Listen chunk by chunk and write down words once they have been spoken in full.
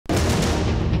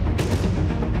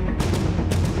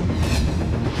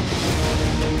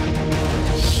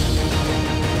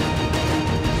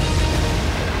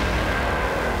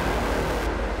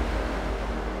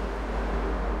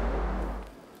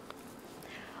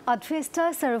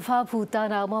Advista sarva bhuta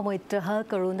nama maitraha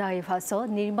karuna evaso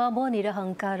nirmamo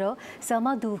nirahangkaro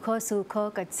samadukho sukho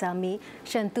𝐄𝐗𝐂𝐋𝐔𝐒𝐈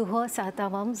shantuho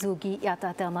satamam zugi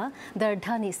yatatama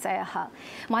dardha nisayaha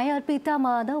mayarpita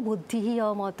mana buddhihi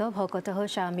amata bhakataho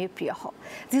shami priyaho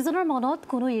jijonar monot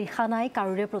kono irkha nai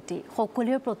karure proti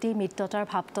সকলোৰ প্ৰতি মিত্ৰতাৰ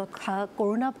ভাৱত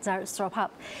কৰুণা যাৰ স্বভাৱ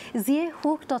যিয়ে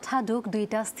সুখ তথা দুখ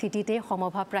দুইটা স্থিতিতে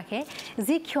সমভাৱ ৰাখে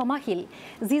যি ক্ষমাশীল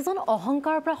যিজন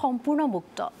অহংকাৰৰ পৰা সম্পূৰ্ণ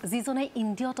মুক্ত যিজনে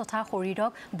ইন্দ্ৰিয় তথা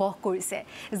শৰীৰক বহ কৰিছে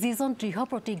যিজন দৃঢ়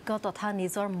প্ৰতিজ্ঞ তথা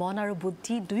নিজৰ মন আৰু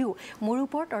বুদ্ধি দুয়ো মোৰ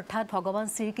ওপৰত অৰ্থাৎ ভগৱান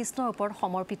শ্ৰীকৃষ্ণৰ ওপৰত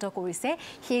সমৰ্পিত কৰিছে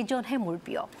সেইজনহে মোৰ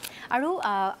প্ৰিয় আৰু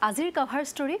আজিৰ কভাৰ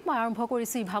ষ্টৰী মই আৰম্ভ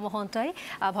কৰিছো ইভা মহন্তই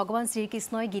ভগৱান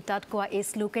শ্ৰীকৃষ্ণই গীতাত কোৱা এই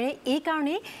শ্লোকেৰে এই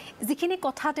কাৰণে যিখিনি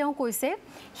কথা তেওঁ কৈছে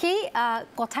সেই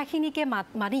কথাখিনিকে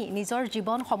মানি নিজৰ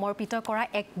জীৱন সমৰ্পিত কৰা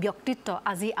এক ব্যক্তিত্ব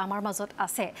আজি আমাৰ মাজত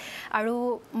আছে আৰু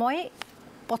মই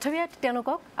প্ৰথমে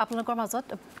তেওঁলোকক আপোনালোকৰ মাজত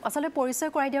আসলে পৰিচয়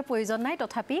কৰাই দিয়াৰ প্ৰয়োজন নাই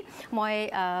তথাপি মই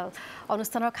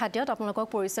অনুষ্ঠানৰ খাদ্যত আপোনালোকক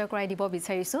পৰিচয় কৰাই দিব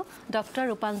বিচাৰিছো ডক্টৰ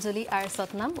ৰূপাঞ্জলি আৰ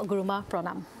সতনাম গুৰুমা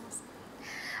প্ৰণাম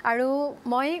আৰু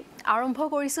মই আৰম্ভ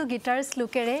কৰিছো গীতাৰ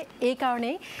শ্লোকেৰে এই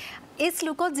কাৰণে এই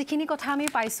শ্লোকত যিখিনি কথা আমি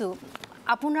পাইছো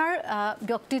আপোনাৰ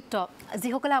ব্যক্তিত্ব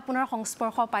যিসকলে আপোনাৰ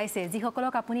সংস্পৰ্শ পাইছে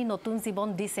যিসকলক আপুনি নতুন জীৱন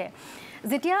দিছে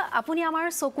যেতিয়া আপুনি আমাৰ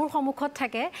চকুৰ সন্মুখত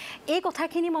থাকে এই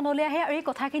কথাখিনি মনলৈ আহে আৰু এই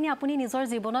কথাখিনি আপুনি নিজৰ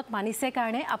জীৱনত মানিছে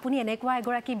কাৰণে আপুনি এনেকুৱা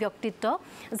এগৰাকী ব্যক্তিত্ব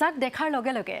যাক দেখাৰ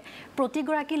লগে লগে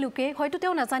প্ৰতিগৰাকী লোকে হয়তো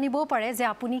তেওঁ নাজানিবও পাৰে যে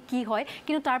আপুনি কি হয়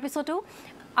কিন্তু তাৰ পিছতো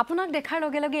আপোনাক দেখাৰ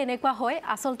লগে লগে এনেকুৱা হয়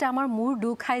আসলতে আমাৰ মূৰ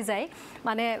দুখ খাই যায়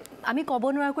মানে আমি ক'ব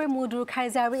নোৱাৰাকৈ মূৰ দুখ খাই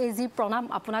যায় আৰু এই যি প্ৰণাম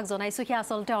আপোনাক জনাইছো কি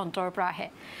আসলতে অন্তৰৰ পৰা আহে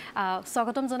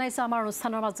স্বাগতম জনাইছো আমাৰ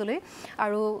অনুষ্ঠানৰ মাজলৈ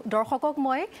আৰু দৰ্শকক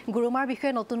মই গুৰুমাৰ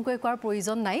বিষয়ে নতুনকৈ কোৱাৰ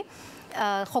প্ৰয়োজন নাই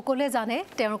সকলোৱে জানে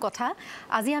তেওঁৰ কথা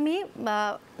আজি আমি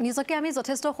নিজকে আমি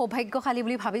যথেষ্ট সৌভাগ্যশালী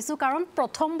বুলি ভাবিছো কাৰণ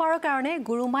প্ৰথমবাৰৰ কাৰণে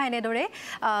গুৰুমা এনেদৰে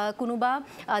কোনোবা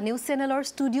নিউজ চেনেলৰ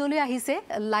ষ্টুডিঅ'লৈ আহিছে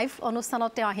লাইভ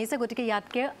অনুষ্ঠানত তেওঁ আহিছে গতিকে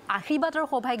ইয়াতকে আশীৰ্বাদ আৰু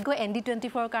সৌভাগ্য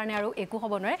ND24 কাৰণে আৰু একো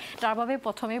হ'ব নোৱাৰে তাৰ বাবে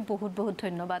প্ৰথমে বহুত বহুত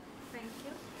ধন্যবাদ থ্যাংক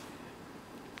ইউ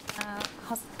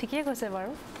ঠিকই কৈছে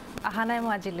বাৰু আহা নাই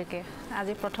মই আজিলৈকে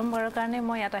আজি প্ৰথমবাৰৰ কাৰণে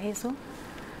মই ইয়াত আহিছো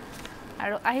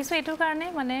আৰু আহিছো এইটো কাৰণে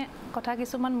মানে কথা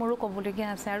কিছুমান মোৰো ক'বলগীয়া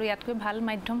আছে আৰু ইয়াতকৈ ভাল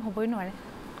মাধ্যম হ'বই নোৱাৰে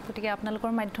গতিকে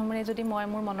আপোনালোকৰ মাধ্যমেৰে যদি মই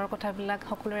মোৰ মনৰ কথাবিলাক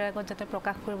সকলোৰে আগত যাতে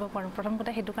প্ৰকাশ কৰিব পাৰোঁ প্ৰথম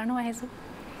কথা সেইটো কাৰণেও আহিছো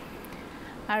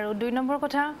আৰু দুই নম্বৰ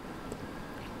কথা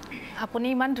আপুনি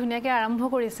ইমান ধুনীয়াকৈ আৰম্ভ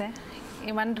কৰিছে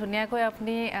ইমান ধুনীয়াকৈ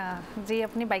আপুনি যি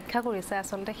আপুনি ব্যাখ্যা কৰিছে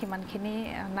আসলতে সিমানখিনি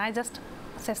নাই জাষ্ট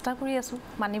চেষ্টা কৰি আছো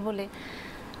মানিবলৈ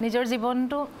নিজৰ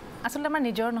জীৱনটো আসলতে আমাৰ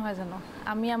নিজৰ নহয় জানো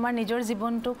আমি আমাৰ নিজৰ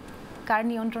জীৱনটো কাৰ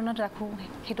নিয়ন্ত্ৰণত ৰাখো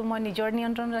হেতু মই নিজৰ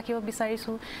নিয়ন্ত্ৰণত ৰাখিব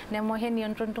বিচাৰিছো নে মই হে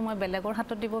নিয়ন্ত্ৰণটো মই বেলেগৰ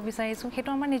হাতত দিব বিচাৰিছো হেতু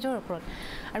আমাৰ নিজৰ ওপৰত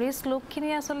আৰু এই শ্লোকখিনি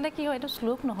আসলতে কি হয় এটো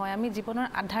শ্লোক নহয় আমি জীৱনৰ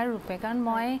আধাৰ ৰূপে কাৰণ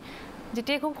মই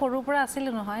যেতিয়া খুব সৰুৰ পৰা আছিল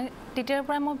নহয় তেতিয়াৰ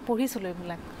পৰা মই পঢ়িছিলো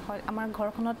এইবিলাক আমাৰ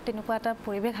ঘৰখনত তেনেকুৱা এটা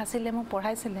পৰিৱেশ আছিল মোক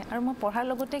পঢ়াইছিলে আৰু মই পঢ়াৰ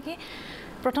লগতে কি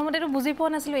প্ৰথমতেটো বুজি পোৱা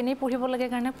নাছিলো এনেই পঢ়িব লাগে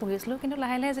কাৰণে পঢ়িছিলো কিন্তু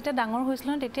লাহে লাহে যেতিয়া ডাঙৰ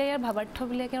হৈছিলো তেতিয়া ইয়াৰ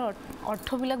ভাৱাৰ্থবিলাক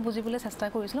অৰ্থবিলাক বুজিবলৈ চেষ্টা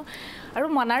কৰিছিলো আৰু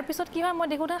মনাৰ পিছত কি হয় মই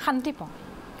দেখোতে শান্তি পাওঁ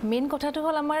মেইন কথাটো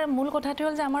হ'ল আমাৰ মূল কথাটো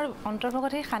হ'ল যে আমাৰ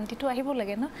অন্তৰ্ভাগত এই শান্তিটো আহিব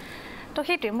লাগে ন তো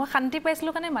সেইটোৱে মই শান্তি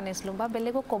পাইছিলো কাৰণে মানিছিলো বা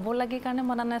বেলেগক ক'ব লাগে কাৰণে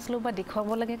মনা নাছিলো বা দেখুৱাব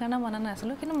লাগে কাৰণে মনা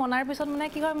নাছিলো কিন্তু মনাৰ পিছত মানে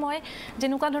কি হয় মই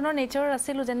যেনেকুৱা ধৰণৰ নেচাৰ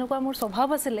আছিলো যেনেকুৱা মোৰ স্বভাৱ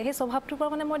আছিল সেই স্বভাৱটোৰ পৰা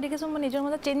মানে মই দেখিছো মই নিজৰ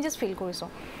মাজত চেঞ্জেছ ফিল কৰিছো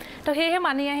তো সেয়ে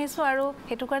মানি আহিছো আৰু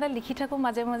হেতু কাৰণে লিখি থাকো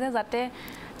মাজে মাজে যাতে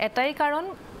এটাই কাৰণ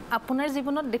আপোনাৰ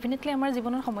জীৱনত ডেফিনেটলি আমাৰ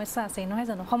জীৱনত সমস্যা আছে নহয়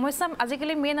জানো সমস্যা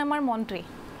আজিকালি মেইন আমাৰ মনটোই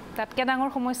তাতকে ডাঙৰ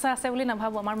সমস্যা আছে বুলি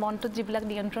নাভাবো আমাৰ মনটোত যিবিলাক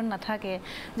নিয়ন্ত্ৰণ নাথাকে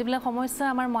যিবিলাক সমস্যা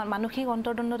আমাৰ মানসিক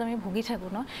অন্তৰ্দ্বন্দ্বত আমি ভুগি থাকো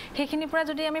ন সেইখিনিৰ পৰা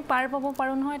যদি আমি পাৰ পাব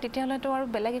পাৰো নহয় তেতিয়াহ'লেতো আৰু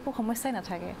বেলেগ একো সমস্যাই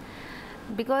নাথাকে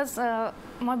বিকজ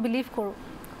মই বিলিভ কৰো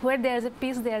where there is a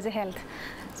peace there is a health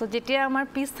so যেতিয়া আমাৰ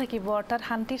পিস থাকিব অৰ্থাৎ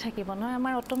শান্তি থাকিব নহয়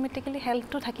আমাৰ অটোমেটিক্যালি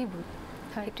হেলথটো থাকিব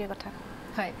সেইটোৱে কথা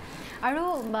হয় আৰু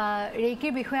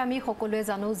ৰেইকিৰ বিষয়ে আমি সকলোৱে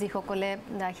জানো যিসকলে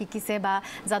শিকিছে বা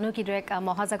জানো কিদৰে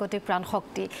মহাজাগতিক প্ৰাণ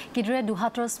শক্তি কিদৰে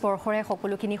দুহাতৰ স্পৰ্শৰে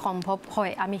সকলোখিনি সম্ভৱ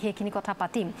হয় আমি সেইখিনি কথা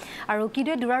পাতিম আৰু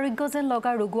কিদৰে দুৰাৰোগ্য যেন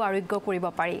লগা ৰোগ আৰোগ্য কৰিব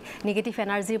পাৰি নিগেটিভ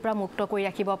এনাৰ্জিৰ পৰা মুক্ত কৰি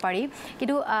ৰাখিব পাৰি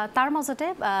কিন্তু তাৰ মাজতে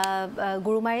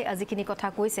গুৰুমাই যিখিনি কথা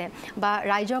কৈছে বা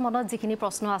ৰাইজৰ মনত যিখিনি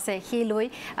প্ৰশ্ন আছে সেই লৈ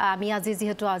আমি আজি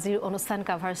যেহেতু আজিৰ অনুষ্ঠান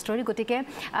কভাৰ ষ্টৰী গতিকে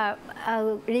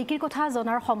ৰেইকিৰ কথা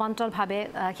জনাৰ সমান্তৰালভাৱে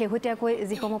শেহতীয়াকৈ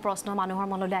যিসমূহ প্ৰশ্ন মানুহৰ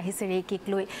মনলৈ আহিছে ৰেইকিক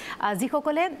লৈ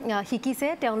যিসকলে শিকিছে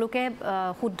তেওঁলোকে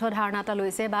শুদ্ধ ধাৰণা এটা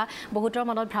লৈছে বা বহুতৰ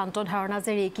মনত ভ্ৰান্ত ধাৰণা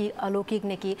যে ৰেইকি অলৌকিক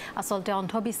নেকি আচলতে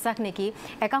অন্ধবিশ্বাস নেকি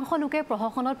একাংশ লোকে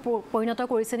প্ৰহসনত পৰিণত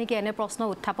কৰিছে নেকি এনে প্ৰশ্ন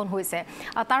উত্থাপন হৈছে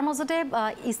তাৰ মাজতে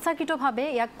ইচ্ছাকৃতভাৱে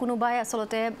ইয়াক কোনোবাই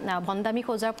আচলতে ভণ্ডামি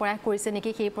খোজাৰ প্ৰয়াস কৰিছে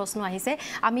নেকি সেই প্ৰশ্ন আহিছে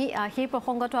আমি সেই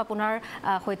প্ৰসংগটো আপোনাৰ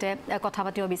সৈতে কথা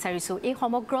পাতিব বিচাৰিছো এই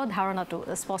সমগ্ৰ ধাৰণাটো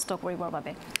স্পষ্ট কৰিবৰ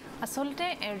বাবে আসলতে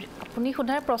আপুনি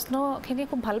সোধাৰ প্ৰশ্নখিনি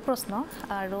খুব ভাল প্ৰশ্ন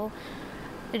আৰু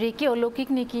ৰেইকি অলৌকিক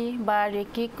নেকি বা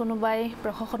ৰেইকি কোনোবাই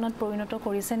প্ৰহসনত পৰিণত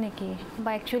কৰিছে নেকি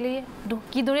বা একচুৱেলি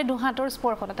কিদৰে দুহাতৰ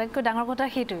স্পৰ্শ আটাইতকৈ ডাঙৰ কথা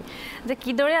সেইটোৱেই যে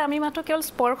কিদৰে আমি মাত্ৰ কেৱল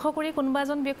স্পৰ্শ কৰি কোনোবা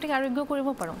এজন ব্যক্তিক আৰোগ্য কৰিব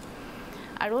পাৰোঁ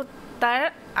আৰু তাৰ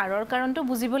আঁৰৰ কাৰণটো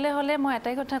বুজিবলৈ হ'লে মই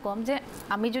এটাই কথা ক'ম যে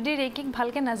আমি যদি ৰেইকিক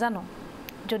ভালকৈ নাজানো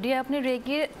যদি আপুনি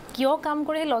ৰেইকিৰ কিয় কাম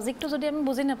কৰে সেই লজিকটো যদি আমি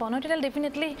বুজি নাপাওঁ নহয় তেতিয়াহ'লে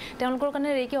ডেফিনেটলি তেওঁলোকৰ কাৰণে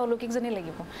ৰেইকি অলৌকিক যেনে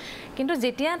লাগিব কিন্তু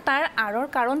যেতিয়া তাৰ আঁৰৰ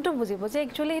কাৰণটো বুজিব যে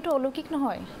একচুৱেলি এইটো অলৌকিক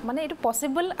নহয় মানে এইটো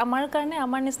পচিবল আমাৰ কাৰণে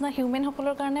আমাৰ নিচিনা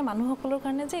হিউমেনসকলৰ কাৰণে মানুহসকলৰ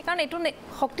কাৰণে যে কাৰণ এইটো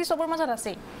শক্তি চবৰ মাজত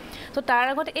আছেই তো তাৰ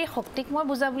আগত এই শক্তিক মই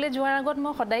বুজাবলৈ যোৱাৰ আগত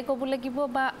মই সদায় ক'ব লাগিব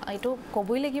বা এইটো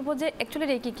ক'বই লাগিব যে একচুৱেলি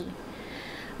ৰেইকি কি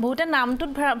বহুতে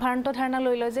নামটোত ভ্ৰান্ত ধাৰণা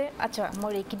লৈ লয় যে আচ্ছা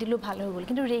মই ৰেইকি দিলোঁ ভাল হৈ গ'ল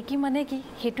কিন্তু ৰেইকি মানে কি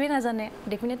সেইটোৱে নাজানে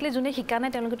ডেফিনেটলি যোনে শিকা নাই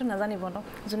তেওঁলোকেতো নাজানিব ন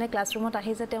যোনে ক্লাছৰুমত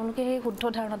আহিছে তেওঁলোকে সেই শুদ্ধ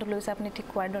ধাৰণাটো লৈছে আপুনি ঠিক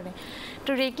কোৱাৰ দৰে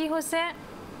তো ৰেইকি হৈছে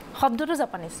শব্দটো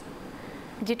জাপানীজ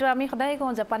যেটো আমি সদায়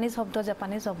কওঁ জাপানীজ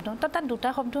শব্দ তো তাত দুটা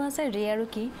শব্দ আছে ৰে আৰু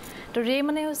কি তো ৰে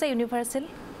মানে হৈছে ইউনিভাৰ্চেল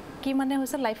কি মানে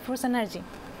হৈছে লাইফ ফ'ৰ্চ এনাৰ্জি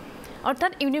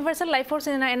অৰ্থাৎ ইউনিভাৰ্চেল লাইফ ফ'ৰ্চ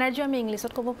এনাৰ্জি আমি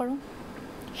ইংলিছত ক'ব পাৰোঁ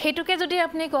সেইটোকে যদি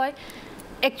আপুনি কয়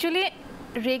একচুৱেলি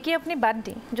ৰেইকি আপুনি বাদ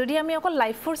দি যদি আমি অকল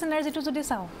লাইফ ফ'ৰ্চ এনাৰ্জিটো যদি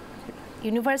চাওঁ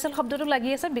ইউনিভাৰ্চেল শব্দটো লাগি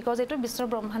আছে বিকজ এইটো বিশ্ব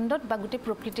ব্ৰহ্মাণ্ডত বা গোটেই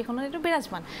প্ৰকৃতিখনত এইটো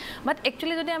বিৰাজমান বাট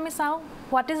একচুৱেলি যদি আমি চাওঁ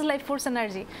what is life force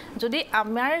energy যদি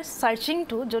আমাৰ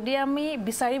চাৰ্চিংটো যদি আমি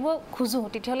বিচাৰিব খোজোঁ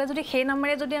তেতিয়াহ'লে যদি সেই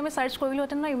নামেৰে যদি আমি চাৰ্চ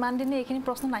কৰিলোহেঁতেন ন ইমান দিনে এইখিনি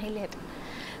প্ৰশ্ন নাহিলেহেঁতেন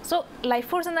চ' life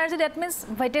force energy that means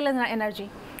vital energy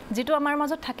যিটো আমাৰ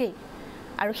মাজত থাকেই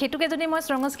আৰু সেইটোকে যদি মই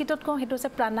সংস্কৃতত কওঁ সেইটো হৈছে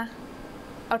প্ৰাণা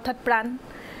অৰ্থাৎ প্ৰাণ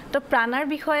তো প্ৰাণাৰ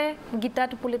বিষয়ে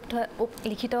গীতাত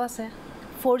লিখিত আছে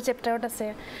 4 চেপ্টাৰত আছে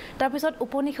তাৰপিছত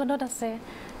উপনিষদত আছে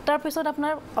তাৰপিছত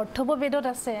আপোনাৰ অৰ্থৱবেদত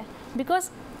আছে বিকজ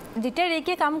যেতিয়া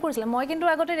ৰেইকিয়ে কাম কৰিছিলে মই কিন্তু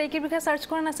আগতে ৰেইকিৰ বিষয়ে চাৰ্চ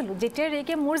কৰা নাছিলোঁ যেতিয়া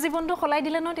ৰেইকিয়ে মোৰ জীৱনটো সলাই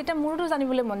দিলে নহয় তেতিয়া মোৰতো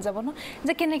জানিবলৈ মন যাব ন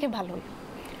যে কেনেকৈ ভাল হ'ল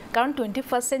কাৰণ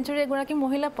 21st চেঞ্চুৰী এগৰাকী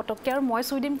মহিলা পটককৈ আৰু মই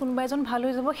চুই দিম কোনোবা এজন ভাল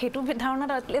হৈ যাব সেইটো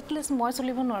ধাৰণাত এটলিষ্ট মই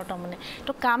চলিব নোৱাৰোঁ তাৰমানে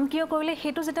তো কাম কিয় কৰিলে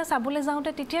সেইটো যেতিয়া চাবলৈ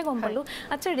যাওঁতে তেতিয়া গম পালোঁ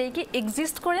আচ্ছা ৰেইকি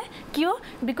এক্সিষ্ট কৰে কিয়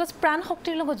বিকজ প্ৰাণ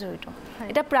শক্তিৰ লগত জড়িত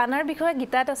এতিয়া প্ৰাণৰ বিষয়ে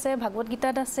গীতাত আছে ভাগৱত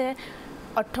গীতাত আছে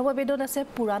অৰ্থৱবেদত আছে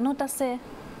পুৰাণত আছে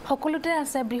সকলোতে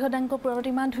আছে বৃহদাংক পুৰাণত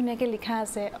ইমান ধুনীয়াকৈ লিখা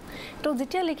আছে তো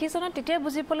যেতিয়া লিখিছে ন তেতিয়া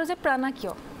বুজি পালোঁ যে প্ৰাণা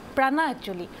কিয় প্ৰাণা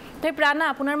একচুৱেলি তো প্ৰাণা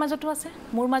আপোনাৰ মাজতো আছে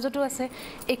মোৰ মাজতো আছে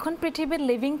এইখন পৃথিৱীত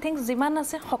লিভিং থিংছ যিমান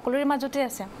আছে সকলোৰে মাজতে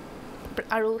আছে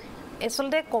আৰু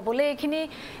আচলতে ক'বলৈ এইখিনি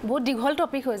বহুত দীঘল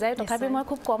টপিক হৈ যায় তথাপি মই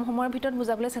খুব কম সময়ৰ ভিতৰত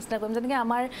বুজাবলৈ চেষ্টা কৰিম যেনেকৈ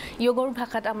আমাৰ য়োগৰ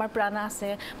ভাষাত আমাৰ প্ৰাণা আছে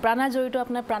প্ৰাণা জড়িত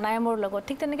আপোনাৰ প্ৰাণায়ামৰ লগত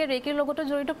ঠিক তেনেকৈ ৰেইকিৰ লগতো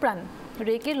জড়িত প্ৰাণ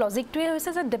ৰেইকিৰ লজিকটোৱে হৈছে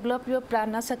যে ডেভেলপ ইয়ৰ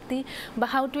প্ৰাণা শক্তি বা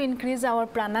হাউ টু ইনক্ৰিজ আৱাৰ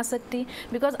প্ৰাণা শক্তি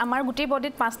বিকজ আমাৰ গোটেই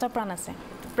বডিত 5টা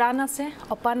প্ৰাণ আছে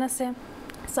অপান আছে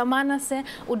সমান আছে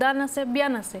উদান আছে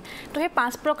ব্যান আছে তো সেই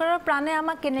 5 প্ৰকাৰৰ প্ৰাণে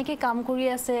আমাক কেনেকৈ কাম কৰি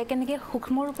আছে কেনেকৈ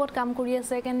সূক্ষ্ম ৰূপত কাম কৰি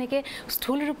আছে কেনেকৈ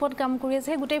স্থূল ৰূপত কাম কৰি আছে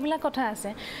সেই গোটেইবিলাক কথা আছে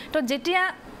তো যেতিয়া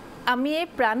আমি এই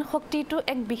প্ৰাণ শক্তিটো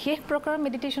এক বিশেষ প্ৰকাৰৰ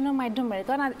মেডিটেশ্যনৰ মাধ্যমেৰে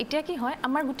কাৰণ এতিয়া কি হয়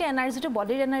আমাৰ গোটেই এনাৰ্জিটো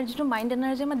বডিৰ এনাৰ্জিটো মাইণ্ড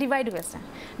এনাৰ্জি আমাৰ ডিভাইড হৈ আছে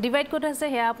ডিভাইড ক'ত আছে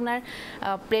সেয়া আপোনাৰ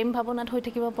প্ৰেম ভাৱনাত হৈ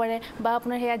থাকিব পাৰে বা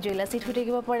আপোনাৰ সেয়া জেলাচিত হৈ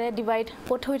থাকিব পাৰে ডিভাইড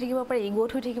ক'ত হৈ থাকিব পাৰে ইগ'ত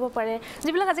হৈ থাকিব পাৰে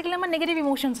যিবিলাক আজিকালি আমাৰ নিগেটিভ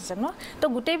ইম'শ্যনছ আছে ন তো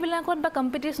গোটেইবিলাকত বা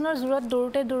কম্পিটিশ্যনৰ জোৰত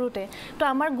দৌৰোঁতে তো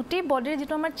আমাৰ গোটেই বডিৰ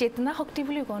যিটো আমাৰ চেতনা শক্তি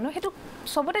বুলি কওঁ ন সেইটো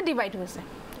চবতে ডিভাইড হৈছে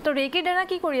তো ৰেইকিৰ দ্বাৰা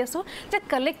কি কৰি আছোঁ যে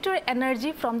collect Euro energy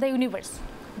from the universe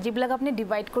যিবিলাক আপুনি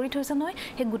ডিভাইড কৰি থৈছে নহয়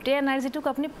সেই গোটেই এনাৰ্জিটোক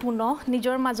আপুনি পুনৰ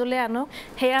নিজৰ মাজলৈ আনক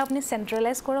সেয়া আপুনি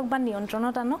চেণ্ট্ৰেলাইজ কৰক বা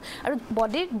নিয়ন্ত্ৰণত আনক আৰু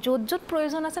বডিৰ য'ত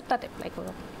প্ৰয়োজন আছে তাত এপ্লাই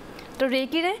কৰক তো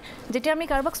ৰেইকিৰে যেতিয়া আমি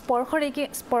কাৰোবাক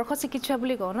স্পৰ্শ চিকিৎসা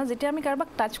বুলি কওঁ ন যেতিয়া আমি কাৰোবাক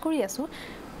টাচ কৰি আছোঁ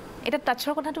এতিয়া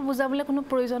টাচৰ কথাটো বুজাবলৈ কোনো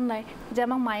প্ৰয়োজন নাই যে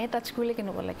আমাক মায়ে টাচ কৰিলে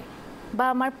কেনেকুৱা লাগে বা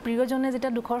আমাৰ প্ৰিয়জনে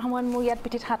যেতিয়া দুখৰ সময়ত মোৰ ইয়াত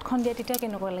পিঠিত হাতখন দিয়ে তেতিয়া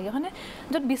কেনেকুৱা লাগে হয়নে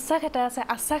য'ত বিশ্বাস এটা আছে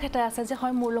আশ্বাস এটা আছে যে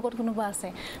হয় মোৰ লগত কোনোবা আছে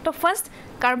তো ফাৰ্ষ্ট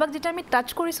কাৰোবাক যেতিয়া আমি টাচ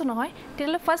কৰিছোঁ নহয়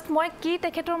তেতিয়াহ'লে ফাৰ্ষ্ট মই কি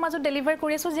তেখেতৰ মাজত ডেলিভাৰ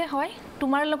কৰি আছোঁ যে হয়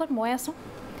তোমাৰ লগত মই আছোঁ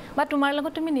বা তোমাৰ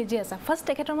লগত তুমি নিজে আছা ফাৰ্ষ্ট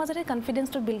তেখেতৰ মাজতে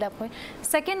কনফিডেন্সটো বিল্ড আপ হয়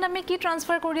ছেকেণ্ড আমি কি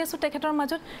ট্ৰান্সফাৰ কৰি আছোঁ তেখেতৰ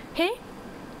মাজত সেই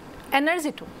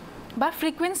এনাৰ্জিটো বা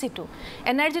ফ্ৰিকুৱেঞ্চিটো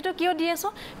এনাৰ্জিটো কিয় দি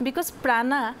আছোঁ বিকজ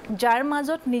প্ৰাণা যাৰ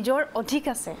মাজত নিজৰ অধিক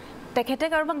আছে তেখেতে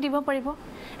কাৰোবাক দিব পাৰিব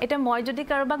এটা মই যদি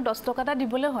কাৰোবাক 10 টকা এটা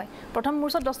দিবলৈ হয় প্ৰথম মোৰ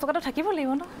ওচৰত 10 টকাটো থাকিব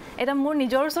লাগিব ন এটা মোৰ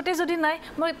নিজৰ ওচৰতে যদি নাই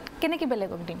মই কেনেকৈ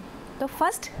বেলেগক দিম তো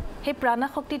ফাৰ্ষ্ট সেই প্ৰাণ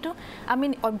শক্তিটো আমি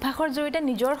অভ্যাসৰ জৰিয়তে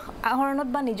নিজৰ আহৰণত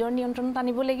বা নিজৰ নিয়ন্ত্ৰণত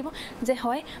আনিব লাগিব যে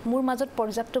হয় মোৰ মাজত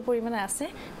পৰ্যাপ্ত পৰিমাণে আছে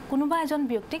কোনোবা এজন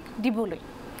ব্যক্তিক দিবলৈ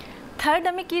থাৰ্ড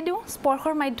আমি কি দিওঁ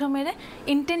স্পৰ্শৰ মাধ্যমেৰে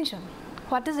ইণ্টেনশ্যন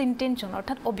হোৱাট ইজ ইণ্টেনশ্যন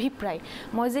অৰ্থাৎ অভিপ্ৰায়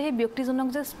মই যে সেই ব্যক্তিজনক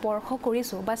যে স্পৰ্শ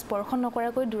কৰিছোঁ বা স্পৰ্শ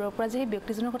নকৰাকৈ দূৰৰ পৰা যে সেই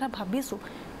ব্যক্তিজনৰ কথা ভাবিছোঁ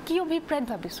কি অভিপ্ৰায়ত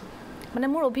ভাবিছোঁ মানে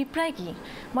মোৰ অভিপ্ৰায় কি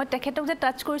মই তেখেতক যে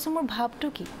টাচ কৰিছোঁ মোৰ ভাৱটো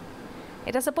কি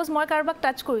এটা সাপোজ মই কাৰোবাক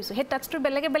টাচ কৰিছোঁ সেই টাচটোৰ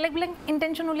বেলেগ বেলেগ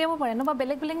ইণ্টেনশ্যন উলিয়াব পাৰে ন বা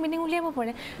বেলেগ বেলেগ মিনিং উলিয়াব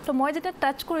পাৰে তো মই যেতিয়া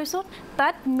টাচ কৰিছোঁ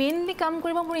তাত মেইনলি কাম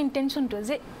কৰিব মোৰ ইণ্টেনশ্যনটো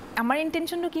যে আমাৰ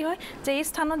ইণ্টেনশ্যনটো কি হয় যে এই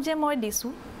স্থানত যে মই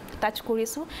দিছোঁ টাচ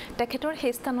কৰিছোঁ তেখেতৰ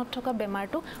সেই স্থানত থকা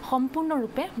বেমাৰটো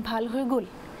সম্পূৰ্ণৰূপে ভাল হৈ গ'ল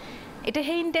এতিয়া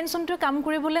সেই ইণ্টেনশ্যনটো কাম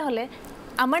কৰিবলৈ হ'লে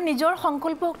আমাৰ নিজৰ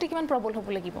সংকল্প শক্তি কিমান প্ৰবল হ'ব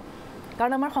লাগিব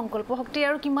কাৰণ আমাৰ সংকল্প শক্তি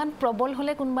আৰু কিমান প্ৰবল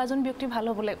হ'লে কোনোবা এজন ব্যক্তি ভাল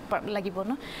হ'বলৈ লাগিব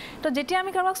ন তো যেতিয়া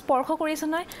আমি কাৰোবাক স্পৰ্শ কৰিছোঁ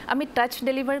নহয় আমি টাচ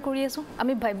ডেলিভাৰ কৰি আছোঁ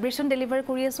আমি ভাইব্ৰেশ্যন ডেলিভাৰ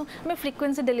কৰি আছোঁ আমি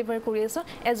ফ্ৰিকুৱেঞ্চি ডেলিভাৰ কৰি আছোঁ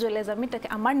এজ ৱেল এজ আমি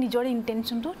আমাৰ নিজৰ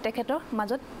ইণ্টেনশ্যনটো তেখেতৰ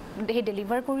মাজত সেই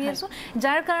ডেলিভাৰ কৰি আছোঁ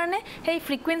যাৰ কাৰণে সেই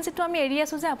ফ্ৰিকুৱেঞ্চিটো আমি এৰি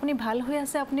আছোঁ যে আপুনি ভাল হৈ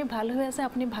আছে আপুনি ভাল হৈ আছে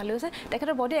আপুনি ভাল হৈ আছে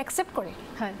তেখেতৰ বডি একচেপ্ট কৰে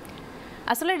হয়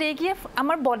আসলে ৰেইকিয়ে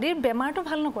আমাৰ বডিৰ বেমাৰটো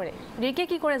ভাল নকৰে ৰেইকিয়ে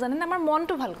কি কৰে জানেনে আমাৰ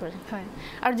মনটো ভাল কৰে হয়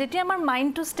আৰু যেতিয়া আমাৰ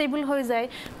মাইণ্ডটো ষ্টেবল হৈ যায়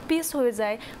পিচ হৈ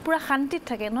যায় পুৰা শান্তিত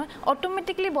থাকে নহয়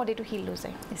অটোমেটিকলি বডিটো হিল হৈ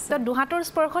যায় তো দুহাতৰ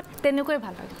স্পৰ্শত তেনেকৈ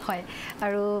ভাল হয় হয়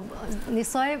আৰু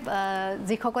নিশ্চয়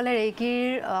যিসকলে ৰেইকিৰ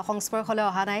সংস্পৰ্শলৈ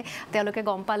অহা নাই তেওঁলোকে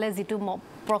গম পালে যিটো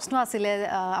প্ৰশ্ন আছিলে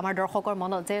আমাৰ দৰ্শকৰ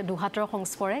মনত যে দুহাতৰ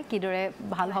সংস্পৰে কিদৰে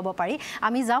ভাল হ'ব পাৰি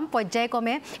আমি যাম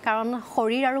পৰ্যায়ক্ৰমে কাৰণ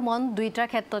শৰীৰ আৰু মন দুইটাৰ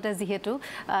ক্ষেত্ৰতে যিহেতু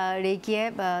ৰেইকিয়ে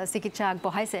চিকিৎসা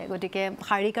আগবঢ়াইছে গতিকে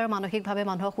শাৰীৰিক আৰু মানসিকভাৱে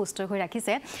মানুহক সুস্থ হৈ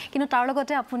ৰাখিছে কিন্তু তাৰ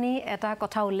লগতে আপুনি এটা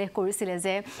কথা উল্লেখ কৰিছিলে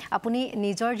যে আপুনি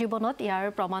নিজৰ জীৱনত ইয়াৰ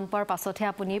প্ৰমাণ পোৱাৰ পাছতহে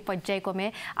আপুনি পৰ্যায়ক্ৰমে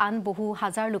আন বহু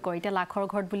হাজাৰ লোকৰ এতিয়া লাখৰ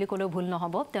ঘৰত বুলি ক'লেও ভুল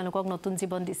নহ'ব তেওঁলোকক নতুন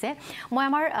জীৱন দিছে মই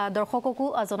আমাৰ দৰ্শককো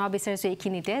জনাব বিচাৰিছোঁ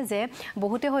এইখিনিতে যে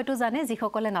বহুতে হয়তো জানে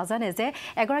যিসকলে নাজানে যে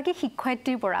এগৰাকী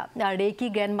শিক্ষয়িত্ৰীৰ পৰা ৰেইকি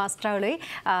গ্ৰেণ্ড মাষ্টাৰলৈ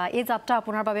এই যাত্ৰা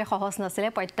আপোনাৰ বাবে সহজ নাছিলে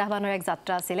প্ৰত্যাহ্বানৰ এক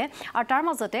যাত্ৰা আছিলে আৰু তাৰ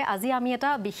মাজতে আজি আমি এটা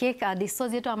বিশেষ দৃশ্য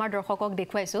যিহেতু আমাৰ দৰ্শকক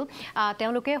দেখুৱাইছোঁ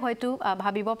তেওঁলোকে হয়তো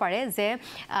ভাবিব পাৰে যে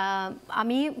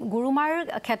আমি গুৰুমাৰ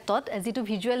ক্ষেত্ৰত যিটো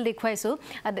ভিজুৱেল দেখুৱাইছোঁ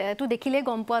এইটো দেখিলেই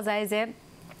গম পোৱা যায় যে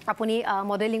আপুনি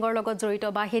মডেলিঙৰ লগত জড়িত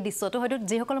বা সেই দৃশ্যটো হয়তো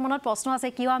যিসকলৰ মনত প্ৰশ্ন আছে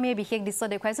কিয় আমি এই বিশেষ দৃশ্য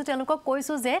দেখুৱাইছোঁ তেওঁলোকক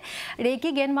কৈছোঁ যে ৰেইকি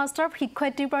গ্ৰেণ্ড মাষ্টাৰ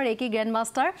শিক্ষয়িত্ৰীৰ পৰা ৰেইকি গ্ৰেণ্ড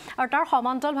মাষ্টাৰ আৰু তাৰ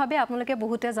সমান্তৰালভাৱে আপোনালোকে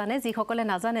বহুতে জানে যিসকলে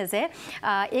নাজানে যে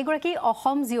এইগৰাকী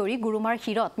অসম জীয়ৰী গুৰুমাৰ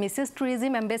শিৰত মিছেছ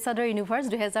টুৰিজিম এম্বেচাডৰ ইউনিভাৰ্ছ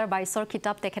 2022ৰ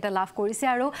খিতাপ তেখেতে লাভ কৰিছে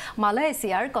আৰু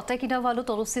মালয়েছিয়াৰ কটেকিনাভালুত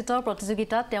অনুষ্ঠিত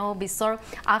প্ৰতিযোগিতাত তেওঁ বিশ্বৰ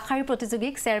আগশাৰীৰ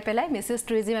প্ৰতিযোগীক চেৰ পেলাই মিছেছ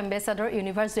টুৰিজিম এম্বেচাডৰ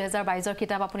ইউনিভাৰ্ছ 2022ৰ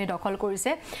খিতাপ আপুনি দখল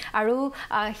কৰিছে আৰু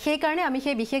সেইকাৰণে আমি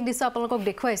সেই বিশেষ দৃশ্য আপোনালোকক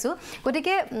দেখুৱাইছোঁ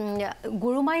গতিকে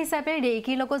গুৰুমা হিচাপে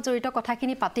ৰেইকিৰ লগত জড়িত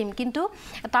কথাখিনি পাতিম কিন্তু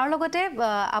তাৰ লগতে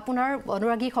আপোনাৰ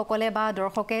অনুৰাগীসকলে বা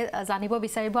দৰ্শকে জানিব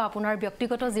বিচাৰিব আপোনাৰ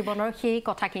ব্যক্তিগত জীৱনৰ সেই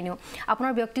কথাখিনিও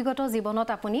আপোনাৰ ব্যক্তিগত জীৱনত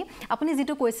আপুনি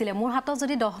যিটো কৈছিলে মোৰ হাতত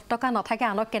যদি 10 টকা নাথাকে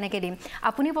আনক কেনেকৈ দিম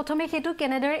আপুনি প্ৰথমে সেইটো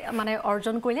কেনেদৰে মানে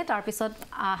অৰ্জন কৰিলে তাৰপিছত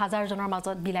হাজাৰজনৰ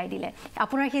মাজত বিলাই দিলে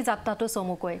আপোনাৰ সেই যাত্ৰাটো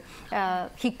চমুকৈ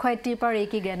শিক্ষয়িত্ৰীৰ পৰা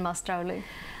ৰেইকি গ্ৰেণ্ড মাষ্টাৰলৈ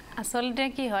আচলতে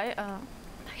কি হয়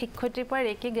শিক্ষয়িত্ৰীৰ পৰা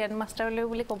ৰেইকি গ্ৰেণ্ড মাষ্টাৰলৈ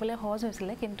বুলি ক'বলৈ সহজ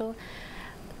হৈছিলে কিন্তু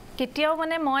কেতিয়াও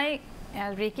মানে মই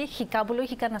ৰেইকি শিকাবলৈ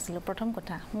শিকা নাছিলোঁ প্ৰথম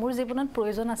কথা মোৰ জীৱনত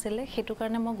প্ৰয়োজন আছিলে সেইটো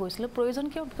কাৰণে মই গৈছিলোঁ প্ৰয়োজন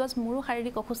কিয় বিকজ মোৰো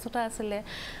শাৰীৰিক অসুস্থতা আছিলে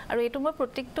আৰু এইটো মই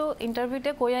প্ৰত্যেকটো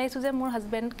ইণ্টাৰভিউতে কৈ আহিছোঁ যে মোৰ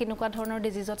হাজবেণ্ড কেনেকুৱা ধৰণৰ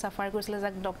ডিজিজত চাফাৰ কৰিছিলে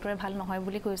যাক ডক্টৰে ভাল নহয়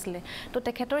বুলি কৈছিলে তো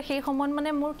তেখেতৰ সেই সময়ত মানে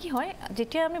মোৰ কি হয়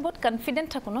যেতিয়া আমি বহুত কনফিডেণ্ট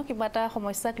থাকোঁ ন কিবা এটা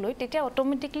সমস্যাক লৈ তেতিয়া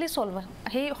অট'মেটিকলি চল্ভ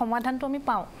সেই সমাধানটো আমি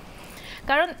পাওঁ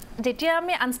কাৰণ যেতিয়া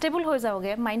আমি আনষ্টেবল হৈ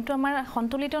যাওঁগে মাইণ্ডটো আমাৰ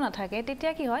সন্তুলিত নাথাকে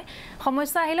তেতিয়া কি হয়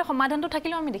সমস্যা আহিলে সমাধানটো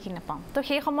থাকিলেও আমি দেখি নাপাওঁ তো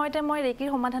সেই সময়তে মই ৰেইকিৰ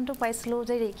সমাধানটো পাইছিলোঁ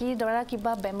যে ৰেইকিৰ দ্বাৰা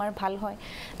কিবা বেমাৰ ভাল হয়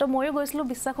তো ময়ো গৈছিলোঁ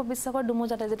বিশ্বাস অবিশ্বাসৰ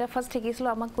দুমোজাতে যেতিয়া ফাৰ্ষ্ট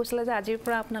শিকিছিলোঁ আমাক কৈছিলে যে আজিৰ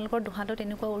পৰা আপোনালোকৰ দুহাতত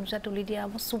এনেকুৱা উৰ্জা তুলি দিয়া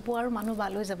হ'ব চুব আৰু মানুহ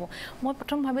ভাল হৈ যাব মই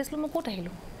প্ৰথম ভাবিছিলোঁ মই ক'ত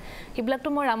আহিলোঁ সেইবিলাকতো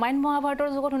মই ৰামায়ণ মহাভাৰতৰ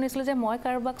যুগত শুনিছিলোঁ যে মই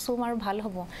কাৰোবাক চুম আৰু ভাল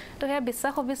হ'ব তো সেয়া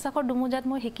বিশ্বাস অবিশ্বাসৰ দুমোজাত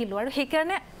মই শিকিলোঁ আৰু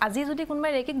সেইকাৰণে আজি যদি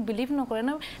কোনোবাই ৰেইকিক বিলিভ নকৰে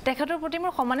ন তেখেতৰ প্ৰতি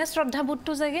মোৰ সমানে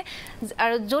শ্ৰদ্ধাবোধটো জাগে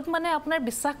আৰু য'ত মানে আপোনাৰ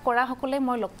বিশ্বাস কৰাসকলে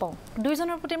মই লগ পাওঁ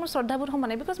দুইজনৰ প্ৰতি মোৰ শ্ৰদ্ধাবোধ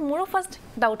সমানে বিকজ মোৰো ফাৰ্ষ্ট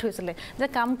ডাউট হৈছিলে যে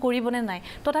কাম কৰিবনে নাই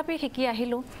তথাপি শিকি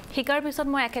আহিলোঁ শিকাৰ পিছত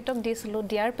মই এখেতক দিছিলোঁ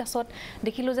দিয়াৰ পাছত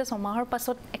দেখিলোঁ যে 6 মাহৰ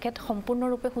পাছত এখেত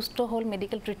সম্পূৰ্ণৰূপে সুস্থ হ'ল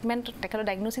মেডিকেল ট্ৰিটমেণ্ট তেখেতৰ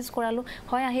ডায়েগনচিছ কৰালোঁ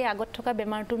হয় আহি আগত থকা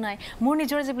বেমাৰটো নাই মোৰ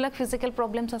নিজৰ যিবিলাক ফিজিকেল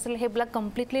প্ৰব্লেমছ আছিলে সেইবিলাক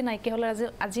কমপ্লিটলি নাইকিয়া হ'ল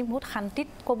আজি বহুত শান্তিত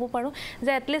ক'ব পাৰোঁ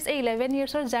যে এটলিষ্ট এই 11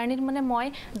 ইয়াৰ্ছৰ জাৰ্ণিত মানে মই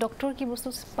ডক্টৰ কি বস্তু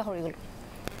পাহৰি গ'লোঁ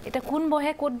এটা কোন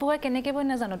বহে ক'ত বহে কেনেকৈ বহে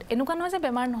নাজানো এনেকুৱা নহয় যে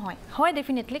বেমাৰ নহয় হয়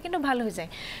ডেফিনেটলি কিন্তু ভাল হৈ যায়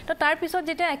তো তাৰ পিছত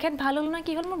যেতিয়া এখেত ভাল হ'ল না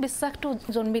কি হ'ল মোৰ বিশ্বাসটো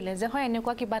জন্মিলে যে হয়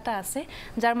এনেকুৱা কিবা এটা আছে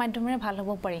যাৰ মাধ্যমেৰে ভাল হ'ব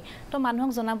পাৰি তো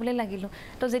মানুহক জনাবলৈ লাগিলোঁ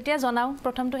তো যেতিয়া জনাওঁ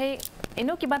প্ৰথমটো সেই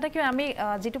এনেও কিবা এটা কিয় আমি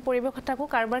যিটো পৰিৱেশত থাকোঁ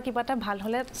কাৰোবাৰ কিবা এটা ভাল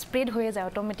হ'লে স্প্ৰেড হৈয়ে যায়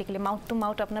অট'মেটিকেলি মাউথ টু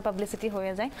মাউথ আপোনাৰ পাব্লিচিটি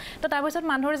হৈয়ে যায় তো তাৰপিছত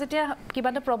মানুহৰ যেতিয়া কিবা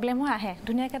এটা প্ৰব্লেম হৈ আহে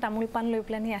ধুনীয়াকৈ তামোল পাণ লৈ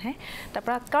পেলাই আহে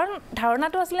তাৰপৰা কাৰণ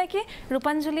ধাৰণাটো আছিলে কি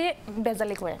ৰূপাঞ্জলিয়ে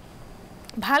বেজালি কৰে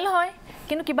ভাল হয়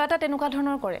কিন্তু কিবা এটা তেনেকুৱা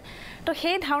ধৰণৰ কৰে তো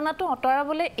সেই ধাৰণাটো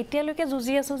আঁতৰাবলৈ এতিয়ালৈকে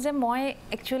যুঁজি আছোঁ যে মই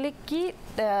একচুৱেলি কি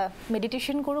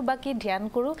মেডিটেশ্যন কৰোঁ বা কি ধ্যান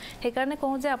কৰোঁ সেইকাৰণে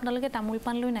কওঁ যে আপোনালোকে তামোল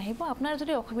পাণ লৈ নাহিব আপোনাৰ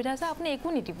যদি অসুবিধা আছে আপুনি একো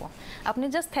নিদিব আপুনি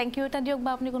জাষ্ট থেংক ইউ এটা দিয়ক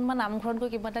বা আপুনি কোনোবা নামঘৰত গৈ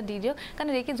কিবা এটা দি দিয়ক কাৰণ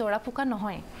ৰেকি জৰা ফুকা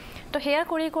নহয় তো সেয়া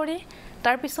কৰি কৰি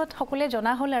তাৰপিছত সকলোৱে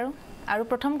জনা হ'ল আৰু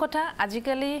প্ৰথম কথা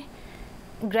আজিকালি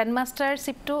গ্ৰেণ্ড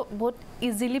মাষ্টাৰশ্বিপটো বহুত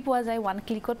ইজিলি পোৱা যায় 1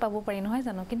 ক্লিকত পাব পাৰি নহয়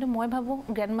জানো কিন্তু মই ভাবোঁ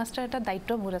গ্ৰেণ্ড মাষ্টাৰ এটা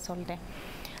দায়িত্ববোধ আচলতে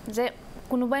যে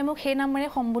কোনোবাই মোক সেই নামেৰে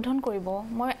সম্বোধন কৰিব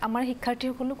মই আমাৰ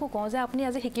শিক্ষাৰ্থীসকলকো কওঁ যে আপুনি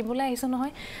আজি শিকিবলৈ আহিছে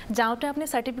নহয় যাওঁতে আপুনি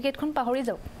চাৰ্টিফিকেটখন পাহৰি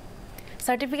যাওক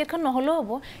চাৰ্টিফিকেটখন নহ'লেও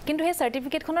হ'ব কিন্তু সেই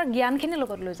চাৰ্টিফিকেটখনৰ জ্ঞানখিনি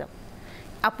লগত লৈ যাওক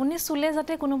আপুনি চুলে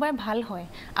যাতে কোনোবাই ভাল হয়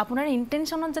আপোনাৰ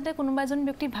ইণ্টেনশ্যনত যাতে কোনোবা এজন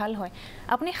ব্যক্তি ভাল হয়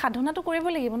আপুনি সাধনাটো কৰিব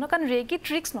লাগিব ন কাৰণ ৰেকি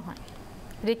ট্ৰিক্স নহয়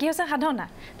ৰেকি হৈছে সাধনা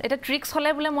এটা ট্ৰিক্স হ'লে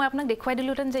বোলে মই আপোনাক দেখুৱাই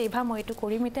দিলোঁহেঁতেন যে ইভা মই এইটো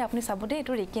কৰিম এতিয়া আপুনি চাব দেই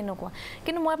এইটো ৰেকি এনেকুৱা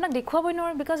কিন্তু মই আপোনাক দেখুৱাবই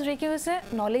নোৱাৰোঁ বিকজ ৰেকি হৈছে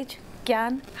নলেজ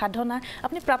জ্ঞান সাধনা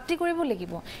আপুনি প্ৰাপ্তি কৰিব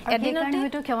লাগিব এদিনতে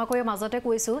হয়তো ক্ষমা কৰি মাজতে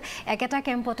কৈছোঁ একেটা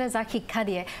কেম্পতে যাক শিক্ষা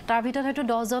দিয়ে তাৰ ভিতৰত হয়তো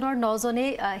 10জনৰ 9জনেই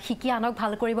শিকি আনক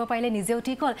ভাল কৰিব পাৰিলে নিজেও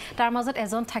ঠিক হ'ল তাৰ মাজত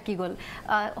এজন থাকি গ'ল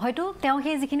হয়তো তেওঁ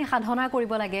সেই যিখিনি সাধনা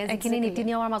কৰিব লাগে যিখিনি নীতি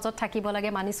নিয়মৰ মাজত থাকিব লাগে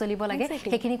মানি চলিব লাগে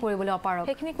সেইখিনি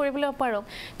কৰিবলৈ অপাৰক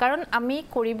কাৰণ আমি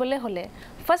কৰিবলৈ হ'লে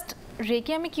ফাৰ্ষ্ট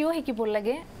ৰেকি আমি কিয় শিকিব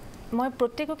লাগে মই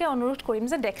প্ৰত্যেককে অনুৰোধ কৰিম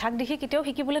যে দেখাক দেখি কেতিয়াও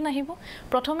শিকিবলৈ নাহিব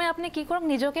প্ৰথমে আপুনি কি কৰক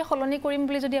নিজকে সলনি কৰিম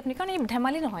বুলি যদি আপুনি কাৰণ এই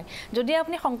ধেমালি নহয় যদি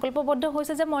আপুনি সংকল্পবদ্ধ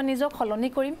হৈছে যে মই নিজক সলনি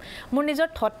কৰিম মোৰ নিজৰ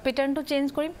থট পেটাৰ্ণটো চেঞ্জ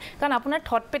কৰিম কাৰণ আপোনাৰ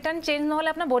থট পেটাৰ্ণ চেঞ্জ নহ'লে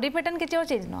আপোনাৰ বডি পেটাৰ্ণ কেতিয়াও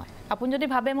চেঞ্জ নহয় আপুনি যদি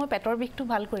ভাবে মই পেটৰ বিষটো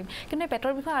ভাল কৰিম কিন্তু এই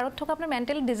পেটৰ বিষৰ আঁৰত থকা আপোনাৰ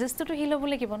মেণ্টেল ডিজিজটোতো হিল হ'ব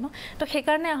লাগিব ন তো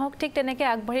সেইকাৰণে আহক ঠিক তেনেকৈ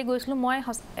আগবাঢ়ি গৈছিলোঁ মই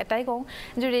এটাই কওঁ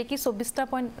যে ৰেকি 24টা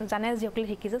পইণ্ট জানে যিসকলে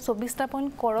শিকিছে 24টা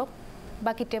পইণ্ট কৰক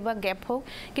বা কেতিয়াবা গেপ হোক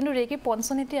কিন্তু ৰেকি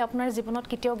পঞ্চনীতি আপোনাৰ জীৱনত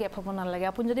কেতিয়াও গেপ হ'ব নালাগে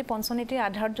আপুনি যদি পঞ্চনীতিৰ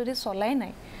আধাৰত যদি চলাই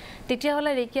নাই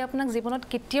তেতিয়াহ'লে ৰেকি আপোনাক জীৱনত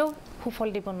কেতিয়াও সুফল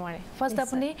দিব নোৱাৰে ফাৰ্ষ্ট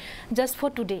আপুনি জাষ্ট ফৰ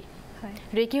টুডে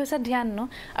ৰেকি হৈছে ধ্যান ন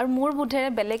আৰু মোৰ বোধেৰে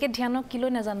বেলেগে ধ্যানক কি লৈ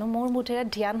নাজানো মোৰ বোধেৰে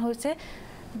ধ্যান হৈছে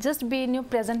just be in Euro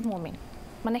present moment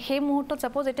মানে সেই মুহূৰ্তত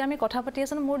চাপ'জ এতিয়া আমি কথা পাতি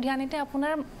আছোঁ মোৰ ধ্যান এতিয়া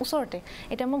আপোনাৰ ওচৰতে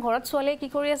এতিয়া মোৰ ঘৰত ছোৱালীয়ে কি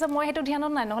কৰি আছে মই সেইটো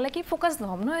ধ্যানত নাই নহ'লে কি ফ'কাছ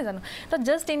নহ'ম নহয় জানো তো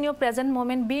just in Euro present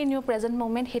moment be in Euro present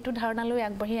moment সেইটো ধাৰণালৈ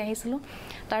আগবাঢ়ি আহিছিলোঁ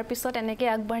তাৰপিছত এনেকৈ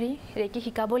আগবাঢ়ি ৰেকি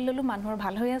শিকাবলৈ ল'লোঁ মানুহৰ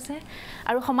ভাল হৈ আছে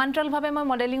আৰু সমান্তৰালভাৱে মই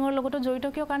মডেলিঙৰ লগতো জড়িত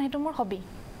কিয় কাৰণ সেইটো মোৰ হবি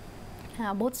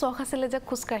বহুত চখ আছিলে যে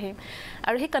খোজকাঢ়িম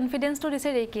আৰু সেই কনফিডেঞ্চটো দিছে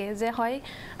ৰেকিয়ে যে হয়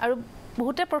আৰু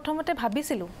বহুতে প্ৰথমতে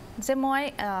ভাবিছিলোঁ যে মই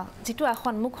যিটো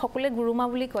আসন মোক সকলোৱে গুৰুমা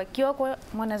বুলি কয় কিয় কয়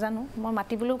মই নাজানো মই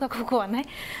মাতিবলৈও কাকো কোৱা নাই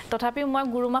তথাপিও মই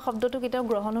গুৰুমা শব্দটো কেতিয়াও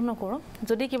গ্ৰহণো নকৰোঁ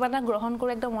যদি কিবা এটা গ্ৰহণ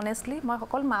কৰোঁ একদম অনেষ্টলি মই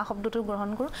অকল মা শব্দটো গ্ৰহণ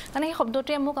কৰোঁ কাৰণ সেই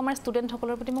শব্দটোৱে মোক আমাৰ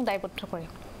ষ্টুডেণ্টসকলৰ প্ৰতি মোক দায়বদ্ধ কৰে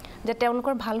যে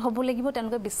তেওঁলোকৰ ভাল হ'ব লাগিব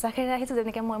তেওঁলোকে বিশ্বাসেৰে আহিছে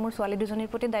যেনেকৈ মই মোৰ ছোৱালী দুজনীৰ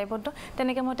প্ৰতি দায়বদ্ধ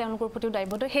তেনেকৈ মই তেওঁলোকৰ প্ৰতিও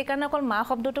দায়বদ্ধ সেইকাৰণে অকল মা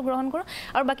শব্দটো গ্ৰহণ কৰোঁ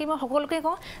আৰু বাকী মই সকলোকে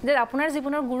কওঁ যে আপোনাৰ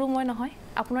জীৱনৰ গুৰু মই নহয়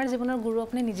আপোনাৰ জীৱনৰ গুৰু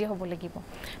আপুনি নিজে হ'ব লাগিব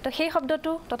তো সেই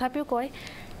শব্দটো তথাপিও কয়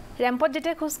ৰেম্পত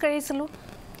যেতিয়া খোজকাঢ়িছিলোঁ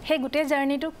সেই গোটেই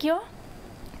জাৰ্ণিটো কিয়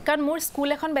কাৰণ মোৰ স্কুল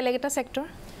এখন বেলেগ এটা ছেক্টৰ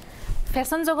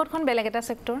ফেশ্বন জগতখন বেলেগ এটা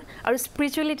ছেক্টৰ আৰু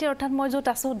স্পিৰিচুৱেলিটি অৰ্থাৎ মই য'ত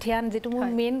আছোঁ ধ্যান যিটো মোৰ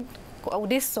মেইন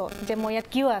উদ্দেশ্য যে মই ইয়াত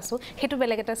কিয় আছোঁ সেইটো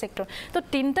বেলেগ এটা ছেক্টৰ তো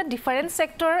 3টা ডিফাৰেণ্ট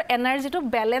ছেক্টৰৰ এনাৰ্জিটো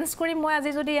বেলেঞ্চ কৰি মই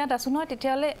আজি যদি ইয়াত আছোঁ নহয়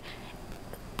তেতিয়াহ'লে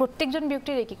প্ৰত্যেকজন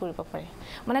ব্যক্তিয়ে ৰেকি কৰিব পাৰে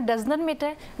মানে ডাজ নট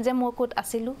মেটাৰ যে মই ক'ত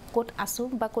আছিলোঁ ক'ত আছোঁ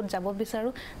বা ক'ত যাব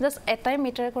বিচাৰোঁ জাষ্ট এটাই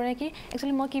মেটাৰ কৰে কি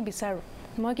একচুৱেলি মই কি বিচাৰোঁ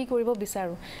মই কি কৰিব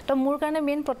বিচাৰোঁ তো মোৰ কাৰণে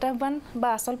মেইন প্ৰত্যাহ্বান বা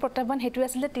আচল প্ৰত্যাহ্বান সেইটোৱে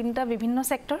আছিলে 3টা বিভিন্ন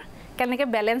ছেক্টৰ কেনেকৈ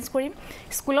বেলেঞ্চ কৰিম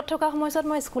স্কুলত থকা সময়ছোৱাত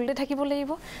মই স্কুলতে থাকিব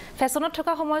লাগিব ফেশ্বনত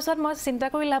থকা সময়ছোৱাত মই চিন্তা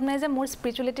কৰি লাভ নাই যে মোৰ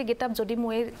স্পিৰিচুৱেলিটি গেটআপ যদি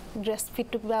মই ড্ৰেছ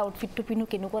ফিটটো বা আউটফিটটো পিন্ধো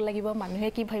কেনেকুৱা লাগিব মানুহে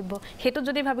কি ভাবিব সেইটো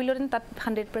যদি ভাবিলোহেঁতেন তাত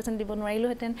 100% দিব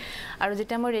নোৱাৰিলোহেঁতেন আৰু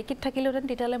যেতিয়া মই ৰেকিত থাকিলোহেঁতেন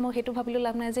তেতিয়াহ'লে মই সেইটো ভাবিলোঁ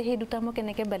লাভ নাই যে সেই দুটা মই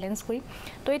কেনেকৈ বেলেঞ্চ কৰিম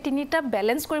তো এই 3টা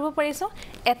বেলেঞ্চ কৰিব পাৰিছোঁ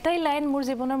এটাই লাইন মোৰ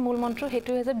জীৱনৰ মূল মন্ত্ৰ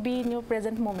সেইটো হৈছে be in Euro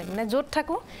present moment মানে য'ত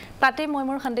থাকোঁ তাতেই মই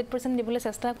মোৰ 100% দিবলৈ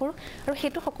চেষ্টা কৰোঁ আৰু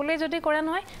সেইটো সকলোৱে যদি কৰে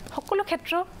নহয় সকলো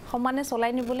ক্ষেত্ৰ সমানে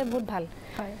চলাই নিবলৈ বহুত ভাল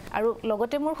হয় আৰু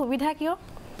লগতে মোৰ সুবিধা কিয়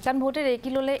কাৰণ বহুতে ৰেকি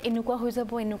ল'লে এনেকুৱা হৈ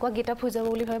যাব এনেকুৱা গেটআপ হৈ যাব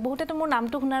বুলি ভাবে বহুতেতো মোৰ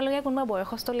নামটো শুনাৰ লগে কোনোবা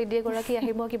বয়সস্থ লেডি এগৰাকী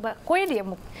আহিব কিবা কৈ দিয়ে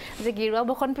মোক যে গেৰুৱা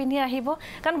বখন পিন্ধি আহিব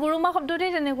কাৰণ গুৰুমা শব্দটোৱে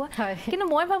তেনেকুৱা কিন্তু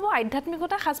মই ভাবো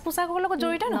আধ্যাত্মিকতা সাজ পোছাকৰ লগত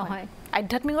জড়িত নহয়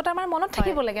আধ্যাত্মিকতা আমাৰ মনত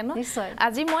থাকিব লাগে ন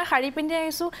আজি মই শাৰী পিন্ধি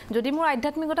আহিছো যদি মোৰ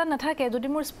আধ্যাত্মিকতা নাথাকে যদি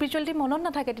মোৰ স্পিৰিচুৱেলিটি মনত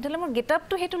নাথাকে তেতিয়াহ'লে মোৰ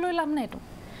গেটআপটো সেইটো লৈ লাভ নাই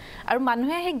আৰু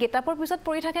মানুহে সেই গেটআপৰ পিছত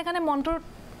পৰি থাকে কাৰণে মনটোৰ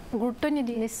গুৰুত্ব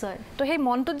নিদিয়ে নিশ্চয় তো সেই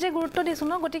মনটোত যে গুৰুত্ব দিছো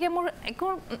ন গতিকে মোৰ একো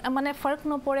মানে ফাৰ্ক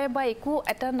নপৰে বা একো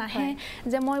এটা নাহে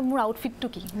যে মই মোৰ আউটফিটটো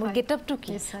কি মোৰ গেটআপটো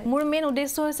কি মোৰ মেইন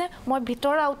উদ্দেশ্য হৈছে মই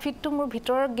ভিতৰৰ আউটফিটটো মোৰ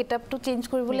ভিতৰৰ গেটআপটো চেঞ্জ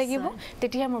কৰিব লাগিব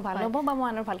তেতিয়া মোৰ ভাল হ'ব বা মই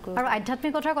আনৰ ভাল কৰিব আৰু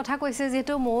আধ্যাত্মিকতাৰ কথা কৈছে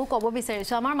যেটো ময়ো ক'ব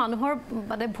বিচাৰিছো আমাৰ মানুহৰ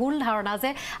মানে ভুল ধাৰণা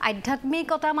যে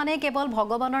আধ্যাত্মিকতা মানে কেৱল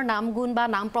ভগৱানৰ নাম গুণ বা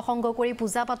নাম প্ৰসংগ কৰি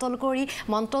পূজা পাতল কৰি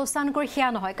মন্ত্ৰ উচ্চাৰণ কৰি সেয়া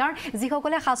নহয় কাৰণ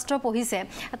যিসকলে শাস্ত্ৰ পঢ়িছে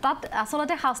তাত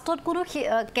আচলতে শাস্ত্ৰত কোনো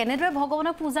কেনেদৰে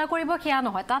ভগৱানক পূজা কৰিব সেয়া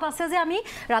নহয় তাত আছে যে আমি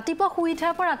ৰাতিপুৱা শুই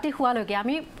উঠাৰ পৰা ৰাতি শুৱালৈকে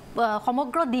আমি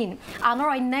সমগ্ৰ দিন আনৰ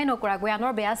অন্যায় নকৰাকৈ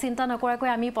আনৰ বেয়া চিন্তা নকৰাকৈ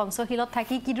আমি পঞ্চশীলত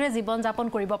থাকি কিদৰে জীৱন যাপন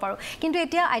কৰিব পাৰোঁ কিন্তু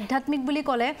এতিয়া আধ্যাত্মিক বুলি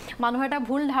ক'লে মানুহৰ এটা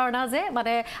ভুল ধাৰণা যে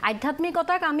মানে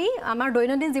আধ্যাত্মিকতাক আমি আমাৰ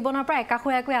দৈনন্দিন জীৱনৰ পৰা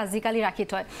একাষৰীয়াকৈ আজিকালি ৰাখি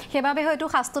থয় সেইবাবে হয়তো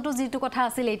শাস্ত্ৰটো যিটো কথা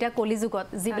আছিল এতিয়া কলিযুগত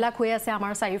যিবিলাক হৈ আছে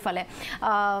আমাৰ চাৰিওফালে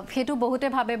সেইটো বহুতে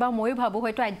ভাবে বা ময়ো ভাবোঁ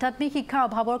হয়তো আধ্যাত্মিক শিক্ষাৰ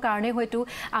অভাৱৰ কাৰণে হয়তো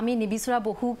আমি নিবিচৰা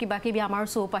বহু কিবা কিবি আমাৰ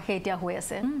চৌপাশে এতিয়া হৈ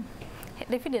আছে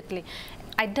ডেফিনেটলি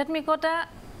আধ্যাত্মিকতা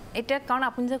এতিয়া কাৰণ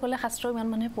আপুনি যে ক'লে শাস্ত্ৰ ইমান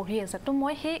মানুহে পঢ়ি আছে তো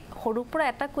মই সেই সৰুৰ পৰা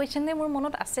এটা কুৱেশ্যনে মোৰ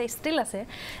মনত আছে ষ্টিল আছে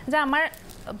যে আমাৰ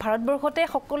ভাৰতবৰ্ষতে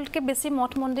সকলোতকৈ বেছি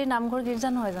মঠ মন্দিৰ নামঘৰ গীৰ্জা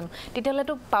নহয় জানো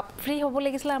তেতিয়াহ'লেতো পাপ ফ্ৰী হ'ব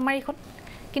লাগিছিলে আমাৰ এইখন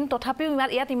কিন্তু তথাপিও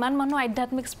ইয়াত ইমান মানুহ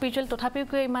আধ্যাত্মিক স্পিৰিচুৱেল তথাপিও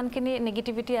কিয় ইমানখিনি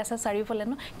নিগেটিভিটি আছে চাৰিওফালে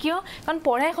ন কিয় কাৰণ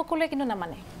পঢ়াই সকলোৱে কিন্তু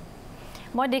নামানে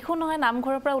মই দেখোঁ নহয়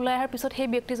নামঘৰৰ পৰা ওলাই অহাৰ পিছত সেই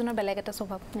ব্যক্তিজনৰ বেলেগ এটা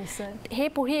স্বভাৱ সেই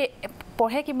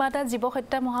পঢ়ে কিবা এটা জীৱ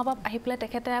হত্যা মহাপাপ আহি পেলাই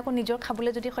তেখেতে আকৌ নিজৰ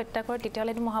খাবলৈ যদি হত্যা কৰে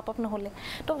তেতিয়াহ'লে এইটো মহাপাপ নহ'লে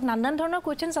তো নানান ধৰণৰ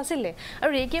কুৱেশ্যনছ আছিলে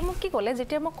আৰু ৰেকিয়ে মোক কি ক'লে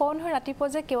যেতিয়া মই কওঁ নহয় ৰাতিপুৱা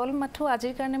যে কেৱল মাথো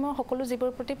আজিৰ কাৰণে মই সকলো জীৱৰ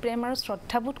প্ৰতি প্ৰেম আৰু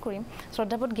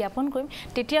শ্ৰদ্ধাবোধ জ্ঞাপন কৰিম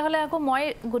তেতিয়াহ'লে আকৌ মই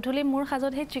গধূলি মোৰ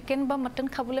সাজত সেই চিকেন বা মটন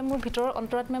খাবলৈ মোৰ ভিতৰৰ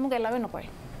অন্তৰাত্মাই মোক এলাৱে নকৰে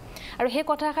আৰু সেই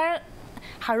কথাষাৰ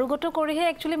হাৰুগত কৰিহে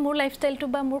একচুৱেলি মোৰ লাইফষ্টাইলটো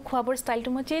বা মোৰ খোৱাবৰ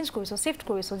ষ্টাইলটো মই চেঞ্জ কৰিছোঁ শিফ্ট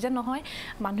কৰিছোঁ যে নহয়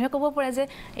মানুহে ক'ব পাৰে যে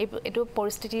এইটো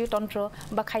পৰিস্থিতি তন্ত্ৰ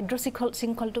বা খাদ্য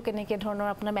শৃংখলটো কেনেকৈ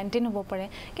ধৰণৰ আপোনাৰ মেইনটেইন হ'ব পাৰে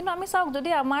কিন্তু আমি চাওক যদি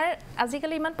আমাৰ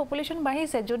আজিকালি ইমান পপুলেশ্যন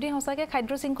বাঢ়িছে যদি সঁচাকৈ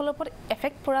খাদ্য শৃংখলৰ ওপৰত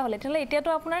এফেক্ট পৰা হ'লে তেতিয়াহ'লে এতিয়াতো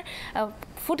আপোনাৰ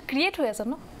ফুড ক্ৰিয়েট হৈ আছে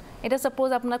ন এটা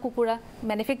সাপোজ আপোনাৰ কুকুৰা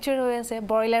ম্যানুফ্যাকচাৰ হৈ আছে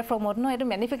ব্ৰইলাৰ ফৰ্মত ন এটো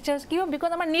ম্যানুফ্যাকচাৰ কিয়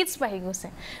বিকজ আমাৰ নিডছ বাঢ়ি গৈছে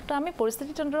তো আমি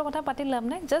পৰিস্থিতি তন্ত্ৰৰ কথা পাতি লাভ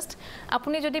নাই জাস্ট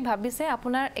আপুনি যদি ভাবিছে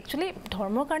আপোনাৰ একচুয়ালি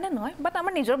ধৰ্মৰ কাৰণে নহয় বাট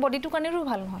আমাৰ নিজৰ বডিটো কাৰণেও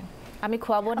ভাল নহয় আমি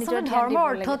খোৱাব নিজৰ ধৰ্ম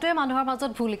অৰ্থটোৱে মানুহৰ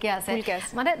মাজত ভুলকে আছে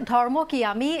মানে ধৰ্ম কি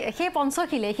আমি সেই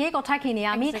পঞ্চশীলে সেই কথাখিনি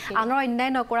আমি আনৰ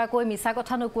অন্যায় নকৰাকৈ মিছা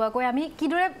কথা নকোৱাকৈ আমি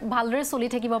কিদৰে ভালদৰে চলি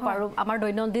থাকিব পাৰো আমাৰ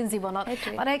দৈনন্দিন জীৱনত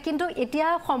মানে কিন্তু এতিয়া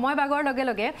সময় বাগৰ লগে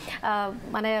লগে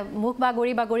মানে মুখ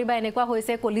বাগৰি বা এনেকুৱা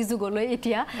হৈছে কলিযুগলৈ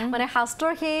এতিয়া মানে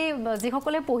শাস্ত্ৰৰ সেই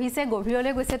যিসকলে পঢ়িছে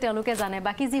গভীৰলৈ গৈছে তেওঁলোকে জানে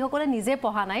বাকি যিসকলে নিজে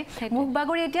পঢ়া নাই মুখ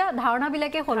বাগৰি এতিয়া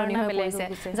ধাৰণাবিলাকে সলনি হৈ পৰিছে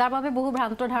যাৰ বাবে বহু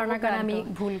ভ্ৰান্ত ধাৰণাৰ কাৰণে আমি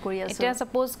ভুল কৰি আছো এতিয়া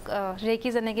সাপোজ ৰেকি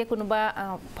যেনেকৈ কোনোবা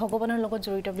ভগৱানৰ লগত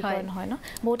জড়িত বিষয় নহয় ন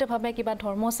বহুতে ভাবে কিবা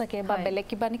ধৰ্ম থাকে বা বেলেগ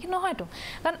কিবা নেকি নহয়তো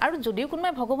কাৰণ আৰু যদিও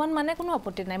কোনোবাই ভগৱান মানে কোনো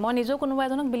আপত্তি নাই মই নিজেও কোনোবা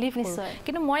এজনক বিলিভ কৰোঁ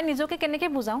কিন্তু মই নিজকে কেনেকৈ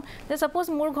বুজাওঁ যে সাপোজ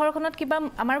মোৰ ঘৰখনত কিবা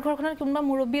আমাৰ ঘৰখনত কোনোবা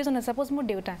মুৰব্বী এজন আছে সাপোজ মোৰ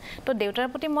দেউতা তো দেউতাৰ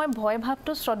প্ৰতি মই ভয়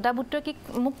ভাৱটো শ্ৰদ্ধাবোধটোৱে কি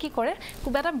মোক কি কৰে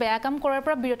কিবা এটা বেয়া কাম কৰাৰ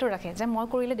পৰা বিৰত ৰাখে যে মই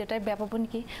কৰিলে দেউতাই বেয়া পাব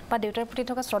নেকি বা দেউতাৰ প্ৰতি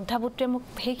থকা শ্ৰদ্ধাবোধটোৱে মোক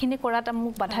সেইখিনি কৰাত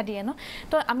মোক বাধা দিয়ে ন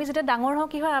তো আমি যেতিয়া ডাঙৰ হওঁ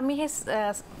কি হয় আমি সেই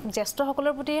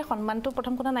জ্যেষ্ঠসকলৰ প্ৰতি সন্মানটো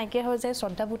প্ৰথম কথা নাইকিয়া হৈ যায়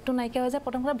শ্ৰদ্ধাবোধটো নাইকিয়া হৈ যায়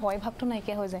প্ৰথম কথা ভয় ভাৱটো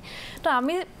নাইকিয়া হৈ যায় তো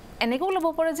আমি এনেকৈও ল'ব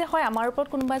পাৰোঁ যে হয় আমাৰ ওপৰত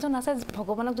কোনোবা এজন আছে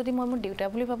ভগৱানক যদি মই মোৰ দেউতা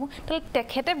বুলি ভাবোঁ তেতিয়াহ'লে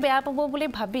তেখেতে বেয়া পাব বুলি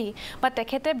ভাবি বা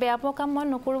তেখেতে বেয়া পোৱা কাম মই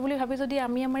নকৰোঁ বুলি ভাবি যদি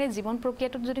আমি আমাৰ এই জীৱন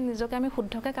প্ৰক্ৰিয়াটোত যদি নিজকে আমি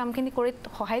শুদ্ধকৈ কামখিনি কৰি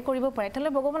সহায় কৰিব পাৰে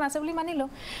তেতিয়াহ'লে ভগৱান আছে বুলি মানি লওঁ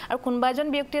আৰু কোনোবা এজন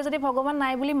ব্যক্তিয়ে যদি ভগৱান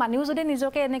নাই বুলি মানিও যদি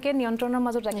নিজকে এনেকৈ নিয়ন্ত্ৰণৰ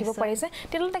মাজত ৰাখিব পাৰিছে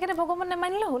তেতিয়াহ'লে তেখেতে ভগৱান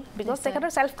নেমানিলেও হ'ল বিকজ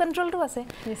তেখেতৰ ছেল্ফ কণ্ট্ৰলটো আছে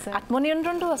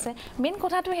আত্মনিয়ন্ত্ৰণটো আছে মেইন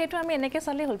কথাটো সেইটো আমি এনেকৈ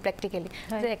চালেই হ'ল প্ৰেক্টিকেলি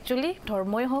যে একচুৱেলি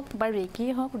ধৰ্মই হওক বা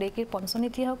ৰেকিয়ে হওক ৰেকিৰ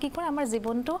পঞ্চনীতিয়ে হওক কি কৰে আমাৰ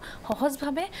জীৱনটো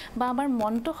সহজভাৱে বা আমাৰ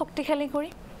মনটো শক্তিশালী কৰি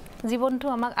জীৱনটো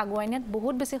আমাক আগুৱাই নিয়াত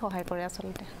বহুত বেছি সহায় কৰে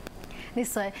আচলতে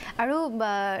নিশ্চয় আৰু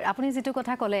আপুনি যেটো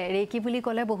কথা ক'লে ৰেকি বুলি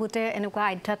ক'লে বহুতে এনেকুৱা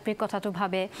আধ্যাত্মিক কথাটো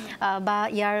ভাবে বা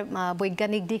ইয়াৰ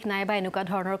বৈজ্ঞানিক দিশ নাই বা এনেকুৱা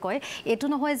ধৰণৰ কয় এটো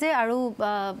নহয় যে আৰু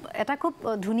এটা খুব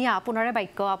ধুনীয়া আপোনাৰে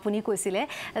বাক্য আপুনি কৈছিলে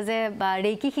যে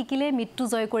ৰেকি শিকিলে মৃত্যু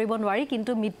জয় কৰিব নোৱাৰি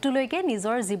কিন্তু মৃত্যুলৈকে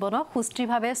নিজৰ জীৱনক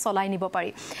সুস্থিৰভাৱে চলাই নিব পাৰি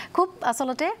খুব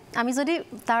আচলতে আমি যদি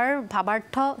তাৰ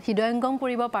ভাবাৰ্থ হৃদয়ঙ্গম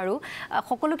কৰিব পাৰো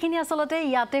সকলোখিনি আচলতে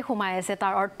ইয়াতে সোমাই আছে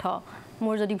তাৰ অৰ্থ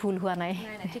মোৰ যদি ভুল হোৱা নাই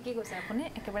ঠিকই কৈছে আপুনি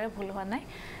একেবাৰে ভুল হোৱা নাই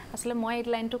আসলে মই এই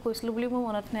লাইনটো কৈছিলোঁ বুলি মোৰ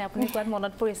মনত নাই আপুনি কোৱাত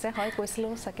মনত পৰিছে হয়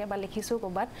কৈছিলোঁ চাগে বা লিখিছোঁ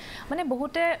ক'ৰবাত মানে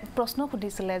বহুতে প্ৰশ্ন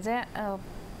সুধিছিলে যে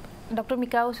ডক্টৰ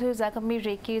𝐄𝐗𝐂𝐋𝐔𝐒 যাক আমি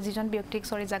ৰেকিৰ যিজন ব্যক্তিক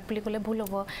যাক বুলি ক'লে ভুল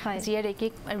হ'ব যিয়ে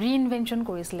ৰেকিক ৰিইনভেনশ্যন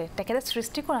কৰিছিলে তেখেতে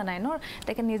সৃষ্টি কৰা নাই ন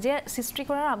তেখেতে নিজে সৃষ্টি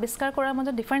কৰাৰ আৱিষ্কাৰ কৰাৰ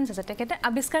মাজত ডিফাৰেঞ্চ আছে তেখেতে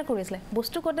আৱিষ্কাৰ কৰিছিলে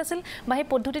বস্তু ক'ত আছিল বা সেই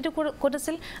পদ্ধতিটো ক'ত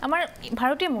আছিল আমাৰ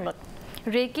ভাৰতীয় মূলত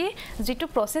ৰেকি যিটো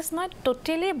প্ৰচেছ নহয়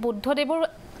টোটেলি বুদ্ধদেৱৰ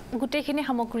গোটেইখিনি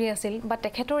সামগ্ৰী আছিল বা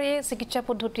তেখেতৰ এই চিকিৎসা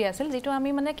পদ্ধতি আছিল যেটো আমি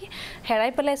মানে কি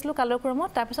হেৰাই পেলাইছিলোঁ কালক্ৰমত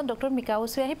তাৰপিছত ডক্টৰ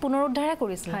𝐄𝐗𝐂𝐋𝐔𝐒 আহি পুনৰুদ্ধাৰ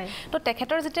কৰিছিল তো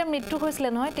তেখেতৰ যেতিয়া মৃত্যু হৈছিলে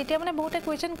নহয় তেতিয়া মানে বহুতে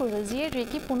কুৱেশ্যন কৰিছিল যিয়ে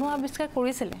ৰেকি পুনৰ আৱিষ্কাৰ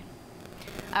কৰিছিলে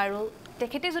আৰু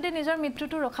তেখেতে যদি নিজৰ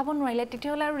মৃত্যুটো ৰখাব নোৱাৰিলে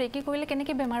তেতিয়াহ'লে আৰু ৰেকি কৰিলে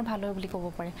কেনেকৈ বেমাৰ ভাল হয় বুলি ক'ব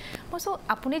পাৰে মই চ'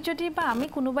 আপুনি যদি বা আমি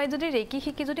কোনোবাই যদি ৰেকি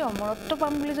শিকি যদি অমৰত্ব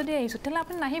পাম বুলি যদি আহিছোঁ তেতিয়াহ'লে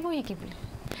আপুনি নাহিব শিকিবলৈ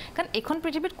কাৰণ এইখন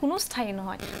পৃথিৱীত কোনো স্থায়ী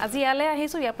নহয় আজি ইয়ালৈ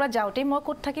আহিছোঁ ইয়াৰ পৰা যাওঁতেই মই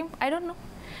ক'ত থাকিম আই ডণ্ট ন'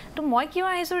 তো মই কিয়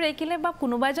আহিছোঁ ৰেকিলে বা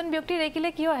কোনোবা এজন ব্যক্তি ৰেকিলে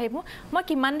কিয় আহিব মই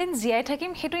কিমান দিন জীয়াই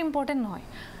থাকিম সেইটো ইম্পৰ্টেণ্ট নহয়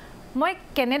মই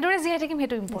কেনেদৰে জীয়াই থাকিম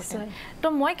সেইটো ইম্পৰ্টেণ্ট তো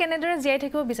মই কেনেদৰে জীয়াই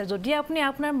থাকিব বিচাৰোঁ যদি আপুনি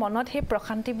আপোনাৰ মনত সেই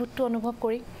প্ৰশান্তিবোধটো অনুভৱ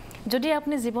কৰি যদি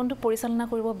আপুনি জীৱনটো পৰিচালনা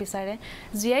কৰিব বিচাৰে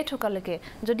জীয়াই থকালৈকে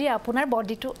যদি আপোনাৰ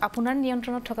বডিটো আপোনাৰ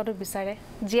নিয়ন্ত্ৰণত থকাটো বিচাৰে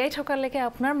জীয়াই থকালৈকে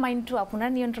আপোনাৰ মাইণ্ডটো আপোনাৰ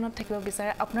নিয়ন্ত্ৰণত থাকিব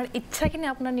বিচাৰে আপোনাৰ ইচ্ছাখিনি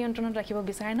আপোনাৰ নিয়ন্ত্ৰণত ৰাখিব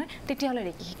বিচাৰে নহয় তেতিয়াহ'লে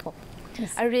ৰেকি শিকক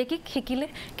আৰু ৰেকিক শিকিলে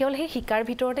কেৱল সেই শিকাৰ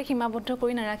ভিতৰতে সীমাবদ্ধ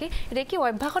কৰি নাৰাখি ৰেকি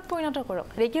অভ্যাসত পৰিণত কৰক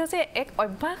ৰেকি হৈছে এক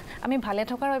অভ্যাস আমি ভালে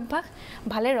থকাৰ অভ্যাস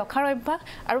ভালে ৰখাৰ অভ্যাস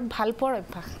আৰু ভাল পোৱাৰ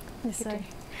অভ্যাস নিশ্চয়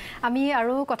আমি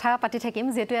আৰু কথা পাতি থাকিম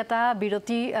যেটো এটা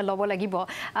বিৰতি ল'ব লাগিব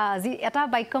যি এটা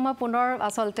বাক্য মই পুনৰ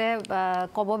আসলতে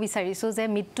ক'ব বিচাৰিছো যে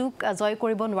মৃত্যুক জয়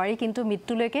কৰিব নোৱাৰি কিন্তু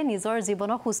মৃত্যুলৈকে নিজৰ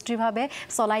জীৱনক সুস্থিৰভাৱে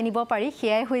চলাই নিব পাৰি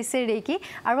সেয়াই হৈছে ৰেকি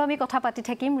আৰু আমি কথা পাতি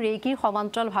থাকিম ৰেকিৰ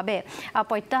সমান্তৰালভাৱে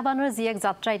প্ৰত্যাহ্বানৰ যি এক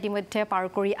যাত্ৰা ইতিমধ্যে পাৰ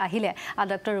কৰি আহিলে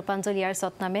ডক্টৰ ৰূপাঞ্জলি আৰু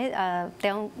সতনামে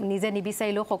তেওঁ নিজে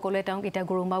নিবিচাৰিলেও সকলোৱে তেওঁক এতিয়া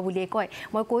গুৰুমা বুলিয়ে কয়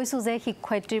মই কৈছোঁ যে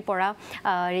শিক্ষয়িত্ৰীৰ পৰা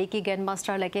ৰেকি গ্ৰেণ্ড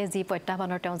মাষ্টাৰলৈকে যি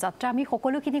প্ৰত্যাহ্বানৰ তেওঁ যাত্ৰা আমি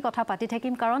সকলোখিনি কথা পাতি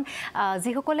থাকিম কাৰণ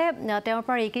যিসকলে তেওঁৰ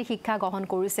পৰা ৰেকিৰ শিক্ষা গ্ৰহণ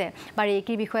কৰিছে বা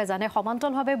ৰেকিৰ বিষয়ে জানে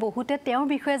সমান্তৰালভাৱে বহুতে তেওঁৰ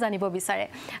বিষয়ে জানিব বিচাৰে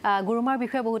গুৰুমাৰ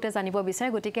বিষয়ে বহুতে জানিব বিচাৰে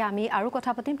গতিকে আমি আৰু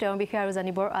কথা পাতিম তেওঁৰ বিষয়ে আৰু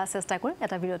জানিবৰ চেষ্টা কৰিম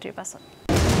এটা বিৰতিৰ পাছত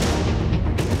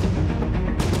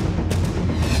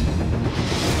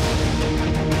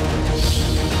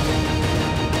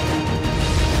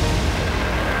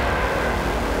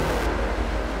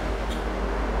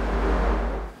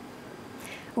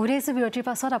উৰেছো বিৰতিৰ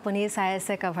পাছত আপুনি চাই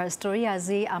আছে কভাৰ ষ্টৰী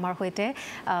আজি আমাৰ হৈতে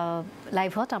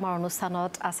লাইভত আমাৰ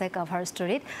অনুষ্ঠানত আছে কভাৰ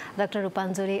ষ্টৰীত ডক্টৰ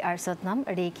ৰূপাঞ্জলি আৰু সতনাম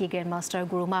ৰেকি গ্ৰেণ্ড মাষ্টাৰ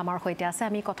গুৰুমা আমাৰ হৈতে আছে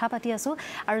আমি কথা পাতি আছো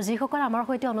আৰু যিসকল আমাৰ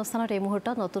হৈতে অনুষ্ঠানত এই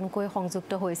মুহূৰ্তত নতুনকৈ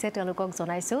সংযুক্ত হৈছে তেওঁলোকক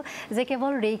জনাইছো যে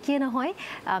কেৱল ৰেকিয়ে নহয়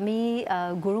আমি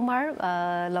গুৰুমাৰ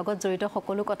লগত জড়িত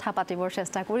সকলো কথা পাতিবৰ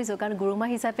চেষ্টা কৰিছো কাৰণ গুৰুমা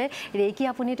হিচাপে ৰেকি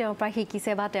আপুনি তেওঁৰ পৰা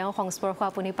শিকিছে বা তেওঁ সংস্পৰ্শ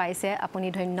আপুনি পাইছে আপুনি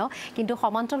ধন্য কিন্তু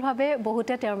সমান্তৰালভাৱে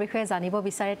বহুতে তেওঁৰ বিষয়ে জানিব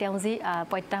বিচাৰে তেওঁ যি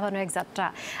প্ৰত্যাহ্বানৰ এক যাত্ৰা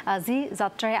যি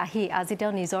যাত্ৰাই আহি আজি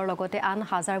তেওঁ নিজৰ লগতে আন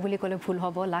হাজাৰ বুলি ক'লে ভুল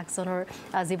হ'ব লাখজনৰ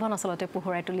জীৱন আসলতে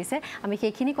পোহৰাই তুলিছে আমি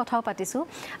সেইখিনি কথাও পাতিছোঁ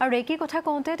আৰু ৰেকিৰ কথা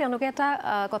কওঁতে তেওঁলোকে এটা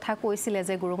কথা কৈছিলে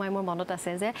যে গুৰুমাই মোৰ মনত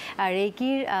আছে যে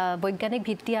ৰেকিৰ বৈজ্ঞানিক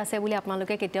ভিত্তি আছে বুলি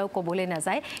আপোনালোকে কেতিয়াও ক'বলৈ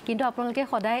নাযায় কিন্তু আপোনালোকে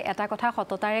সদায় এটা কথা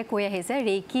সততাৰে কৈ আহিছে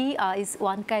ৰেকি is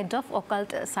one kind of occult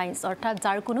science অৰ্থাৎ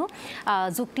যাৰ কোনো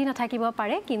যুক্তি নাথাকিব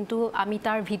পাৰে কিন্তু আমি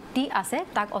তাৰ ভিত্তি আছে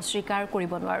তাক অস্বীকাৰ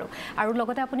কৰিব নোৱাৰোঁ আৰু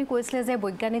লগতে আপুনি কৈছিলে যে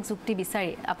বৈজ্ঞানিক যুক্তি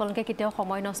বিচাৰি আপোনালোকে কেতিয়াও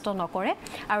সময় নষ্ট নকৰে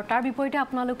আৰু তাৰ বিপৰীতে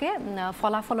আপোনালোকে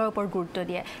ফলাফলৰ ওপৰত গুৰুত্ব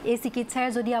দিয়ে এই চিকিৎসাৰে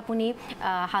যদি আপুনি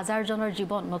হাজাৰজনৰ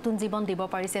জীৱন নতুন জীৱন দিব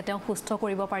পাৰিছে তেওঁ সুস্থ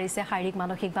কৰিব পাৰিছে শাৰীৰিক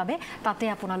মানসিকভাৱে তাতে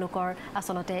আপোনালোকৰ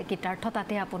আসলতে কৃতাৰ্থ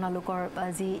তাতে আপোনালোকৰ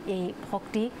যি এই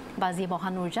শক্তি বা যি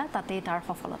মহান ঊৰ্জা তাতে তাৰ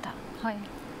সফলতা হয়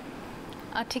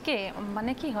ঠিকই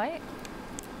মানে কি হয়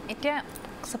এতিয়া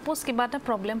সাপোজ কিবা এটা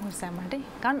প্ৰব্লেম হৈছে আমাৰ দেই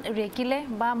কাৰণ ৰেকিলে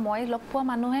বা মই লগ পোৱা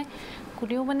মানুহে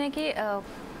কোনেও মানে কি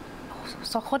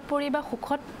চখত পৰি বা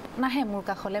সুখত নাহে মোৰ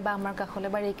কাষলে বা আমাৰ কাষলে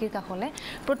বা ৰেকিৰ কাষলে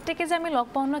প্ৰত্যেকে যে আমি লগ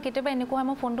পাওঁ ন কেতিয়াবা এনেকুৱা হয়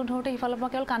মই ফোনটো ধৰোঁতে সিফালৰ পৰা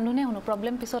কেৱল কান্দোনে শুনো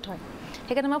প্ৰব্লেম পিছত হয়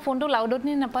সেইকাৰণে মই ফোনটো লাউডত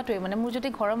নি নাপাতোৱে মানে মোৰ যদি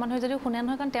ঘৰৰ মানুহে যদি শুনে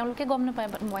নহয় কাৰণ তেওঁলোকে গম নাপায়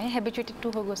মইহে হেবিচুৱেটেডটো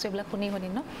হৈ গৈছোঁ এইবিলাক শুনি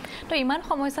ন তো ইমান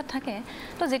সমস্যাত থাকে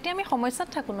তো যেতিয়া আমি সমস্যাত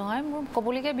থাকোঁ নহয় মোৰ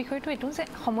ক'বলগীয়া বিষয়টো এইটো যে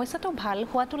সমস্যাটো ভাল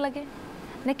হোৱাটো লাগে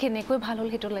নে কেনেকৈ ভাল হ'ল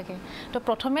সেইটো লাগে তো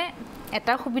প্ৰথমে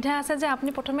এটা সুবিধা আছে যে আপুনি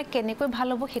প্ৰথমে কেনেকৈ ভাল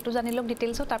হ'ব সেইটো জানি লওক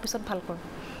ডিটেইলছত তাৰপিছত ভাল কৰক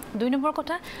 2 নম্বৰ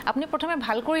কথা আপুনি প্ৰথমে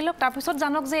ভাল কৰি লওক তাৰপিছত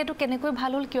জানক যে এইটো কেনেকৈ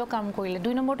ভাল হ'ল কিয় কাম কৰিলে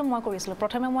 2 নম্বৰটো মই কৰিছিলোঁ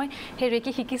প্ৰথমে মই সেই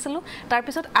ৰেকি শিকিছিলোঁ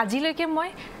তাৰপিছত আজিলৈকে মই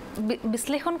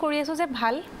বিশ্লেষণ কৰি আছোঁ যে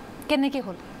ভাল কেনেকৈ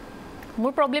হ'ল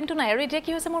মোৰ প্ৰবলেমটো নাই আৰু এতিয়া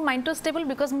কি হৈছে মোৰ মাইণ্ডটো ষ্টেবল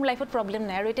বিকজ মোৰ লাইফত প্ৰবলেম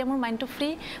নাই আৰু এতিয়া মোৰ মাইণ্ডটো ফ্ৰী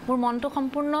মোৰ মনটো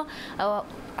সম্পূৰ্ণ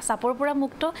চাপৰ পৰা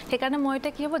মুক্ত সেইকাৰণে মই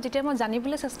এতিয়া কি হ'ব যেতিয়া মই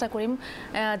জানিবলৈ চেষ্টা কৰিম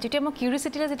যেতিয়া মই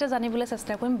কিউৰিচিটিৰে যেতিয়া জানিবলৈ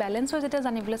চেষ্টা কৰিম বেলেঞ্চ হৈ যেতিয়া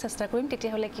জানিবলৈ চেষ্টা কৰিম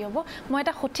তেতিয়াহ'লে কি হ'ব মই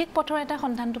এটা সঠিক পথৰ এটা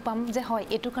সন্ধানটো পাম যে হয়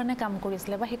এইটো কাৰণে কাম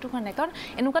কৰিছিলে বা সেইটো কাৰণে কাৰণ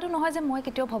এনেকুৱাটো নহয় যে মই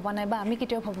কেতিয়াও ভবা নাই বা আমি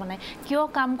কেতিয়াও ভবা নাই কিয়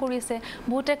কাম কৰিছে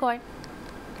বহুতে কয়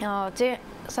যে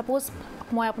সাপোজ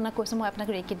মই আপোনাক কৈছোঁ মই আপোনাক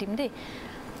ৰেকি দিম দেই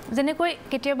যেনেকৈ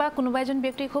কেতিয়াবা কোনোবা এজন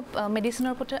ব্যক্তি খুব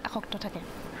মেডিচিনৰ প্ৰতি আসক্ত থাকে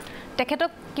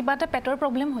তেখেতক কিবা এটা পেটৰ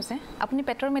প্ৰবলেম হৈছে আপুনি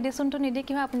পেটৰ মেডিচিনটো নিদি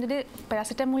কি হয় আপুনি যদি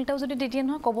পেৰাচিটামলটাও যদি দি দিয়ে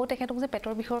নহয় ক'ব তেখেতক যে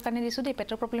পেটৰ বিষৰ কাৰণে দিছোঁ দেই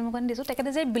পেটৰ প্ৰবলেমৰ কাৰণে দিছোঁ তেখেতে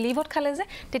যে বিলিভত খালে যে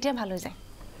তেতিয়া ভাল হৈ যায়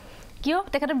কিয়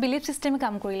তেখেতৰ বিলিভ সিস্টেমে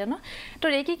কাম কৰিলে ন তো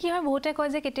ৰেকি কি হয় বহুতে কয়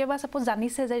যে কেতিয়াবা সাপোজ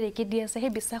জানিছে যে ৰেকি দি আছে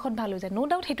সেই বিশ্বাসত ভাল হৈ যায় নো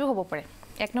ডাউট সেইটো হ'ব পাৰে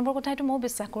এক নম্বৰ কথা এইটো মই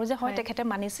বিশ্বাস কৰোঁ যে হয় তেখেতে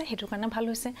মানিছে সেইটো কাৰণে ভাল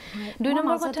হৈছে দুই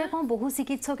নম্বৰ কথা মই বহু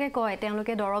চিকিৎসকে কয়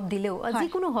তেওঁলোকে দৰৱ দিলেও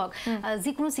যিকোনো হওক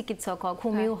যিকোনো চিকিৎসক হওক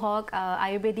হোমিও হওক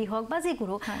আয়ুৰ্বেদিক হওক বা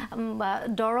যিকোনো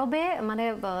দৰৱে মানে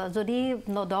যদি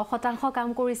 10% কাম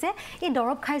কৰিছে এই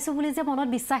দৰৱ খাইছোঁ বুলি যে মনত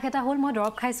বিশ্বাস এটা হ'ল মই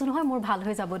দৰৱ খাইছোঁ নহয় মোৰ ভাল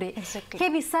হৈ যাব দেই সেই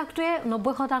বিশ্বাসটোৱে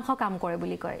 90% কাম কৰে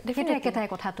বুলি কয় সেইটো একেটাই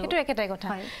কথাটো এইটো একেটাই কথা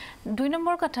দুই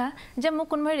নম্বৰ কথা যে মোক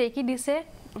কোনোবাই ৰেকি দিছে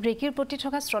ৰেকিৰ প্ৰতি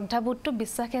থকা শ্ৰদ্ধাবোধটো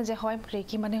বিশ্বাসে যে হয়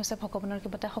ৰেকি মানে হৈছে ভগৱানৰ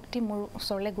কিবা এটা শক্তি মোৰ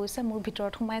ওচৰলৈ গৈছে মোৰ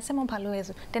ভিতৰত সোমাইছে মই ভাল হৈ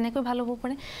আছোঁ তেনেকৈ ভাল হ'ব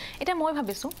পাৰে এতিয়া মই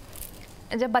ভাবিছোঁ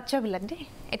যে বাচ্চাবিলাক দেই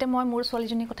এতিয়া মই মোৰ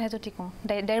ছোৱালীজনীৰ কথাই যদি কওঁ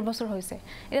 1.5 বছৰ হৈছে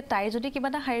এতিয়া তাইৰ যদি কিবা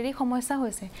এটা শাৰীৰিক সমস্যা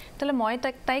হৈছে তেতিয়াহ'লে মই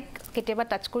তাইক কেতিয়াবা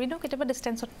টাচ কৰি দিওঁ কেতিয়াবা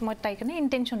ডিষ্টেঞ্চত মই তাইক কাৰণে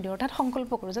ইণ্টেনশ্যন দিওঁ অৰ্থাৎ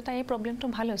সংকল্প কৰোঁ যে তাইৰ এই প্ৰব্লেমটো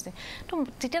ভাল হৈছে তো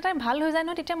যেতিয়া তাই ভাল হৈ যায়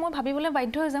ন তেতিয়া মই ভাবিবলৈ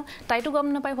বাধ্য হৈ যাওঁ তাইতো গম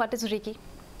নাপায় হোৱাট ইজ ৰেকি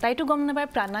তাইতো গম নাপায়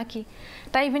প্ৰাণা কি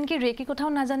তাই ইভেন কি ৰেকি কথাও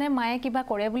নাজানে মায়ে কিবা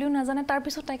কৰে বুলিও নাজানে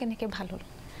তাৰপিছত তাই কেনেকৈ ভাল হ'ল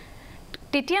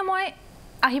তেতিয়া মই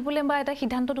আহিবলৈ বা এটা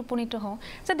সিদ্ধান্তত উপনীত হওঁ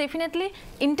যে ডেফিনেটলি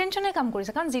ইণ্টেনশ্যনে কাম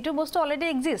কৰিছে কাৰণ যিটো বস্তু অলৰেডি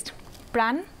এক্সিষ্ট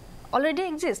প্ৰাণ অলৰেডি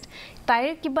এক্সিষ্ট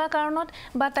তাইৰ কিবা কাৰণত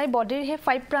বা তাইৰ বডিৰ সেই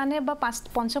 5 প্ৰাণে বা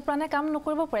 5 প্ৰাণে কাম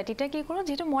নকৰিব পাৰে তেতিয়া কি কৰোঁ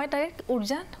যিহেতু মই তাইৰ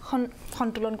উৰ্জা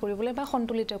সন্তুলন কৰিবলৈ বা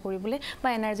সন্তুলিত কৰিবলৈ বা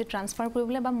এনাৰ্জি ট্ৰান্সফাৰ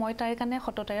কৰিবলৈ বা মই তাইৰ কাৰণে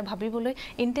সততাৰে ভাবিবলৈ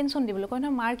ইণ্টেনশ্যন দিবলৈ কয়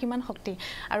নহয় মাৰ কিমান শক্তি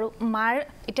আৰু মাৰ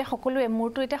এতিয়া সকলোৱে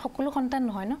মোৰতো এতিয়া সকলো সন্তান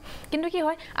নহয় ন কিন্তু কি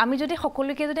হয় আমি যদি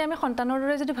সকলোকে যদি আমি সন্তানৰ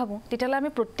দৰে যদি ভাবোঁ তেতিয়াহ'লে আমি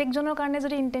প্ৰত্যেকজনৰ কাৰণে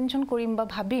যদি ইণ্টেনশ্যন কৰিম বা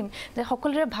ভাবিম যে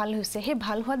সকলোৰে ভাল হৈছে সেই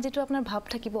ভাল হোৱাত যিটো আপোনাৰ ভাৱ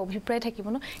থাকিব অভিপ্ৰায় থাকিব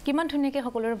ন কিমান ধুনীয়াকৈ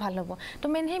সকলোৰে ভাল হ'ব তো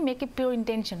মেইন সেই make it pure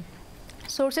intention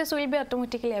সোৰ্চেছ will be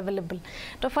automatically available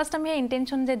তো ফাৰ্ষ্ট আমি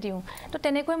ইণ্টেনশ্যন যে দিওঁ তো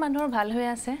তেনেকৈ মানুহৰ ভাল হৈ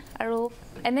আছে আৰু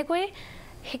এনেকৈ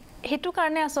সেইটো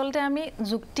কাৰণে আচলতে আমি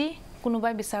যুক্তি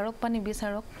কোনোবাই বিচাৰক বা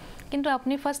নিবিচাৰক কিন্তু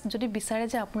আপুনি ফাৰ্ষ্ট যদি বিচাৰে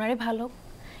যে আপোনাৰে ভাল হওক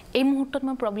এই মুহূৰ্তত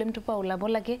মই প্ৰব্লেমটোৰ পৰা ওলাব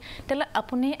লাগে তেতিয়াহ'লে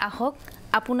আপুনি আহক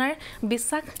আপোনাৰ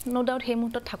বিশ্বাস ন' ডাউট সেই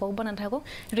মুহূৰ্তত থাকক বা নাথাকক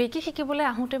ৰেকি শিকিবলৈ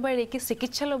আহোঁতে বা ৰেকি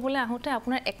চিকিৎসা ল'বলৈ আহোঁতে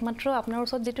আপোনাৰ একমাত্ৰ আপোনাৰ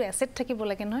ওচৰত যিটো এছেট থাকিব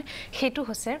লাগে নহয় সেইটো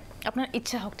হৈছে আপোনাৰ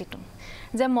ইচ্ছা শক্তিটো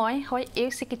যে মই হয় এই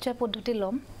চিকিৎসা পদ্ধতি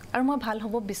ল'ম আৰু মই ভাল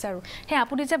হ'ব বিচাৰোঁ সেই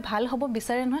আপুনি যে ভাল হ'ব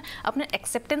বিচাৰে নহয় আপোনাৰ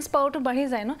একচেপ্টেঞ্চ পাৱাৰটো বাঢ়ি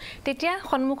যায় ন তেতিয়া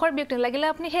সন্মুখৰ ব্যক্তি লাগিলে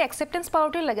আপুনি সেই একচেপ্টেঞ্চ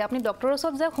পাৱাৰটোৱে লাগে আপুনি ডক্টৰৰ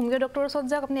ওচৰত যাওক হোমিঅ' ডক্টৰৰ ওচৰত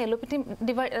যাওক আপুনি এলোপেথি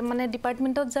মানে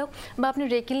ডিপাৰ্টমেণ্টত যাওক বা আপুনি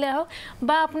ৰেকিলৈ আহক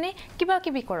বা আপুনি কিবা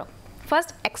কিবি কৰক ফাৰ্ষ্ট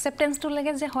একচেপ্টেঞ্চটো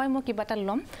লাগে যে হয় মই কিবা এটা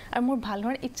ল'ম আৰু মোৰ ভাল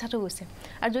হোৱাৰ ইচ্ছাটো গৈছে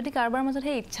আৰু যদি কাৰোবাৰ মাজত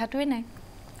সেই ইচ্ছাটোৱে নাই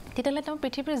তেতিয়াহ'লে তেওঁ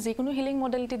পৃথিৱীৰ যিকোনো হিলিং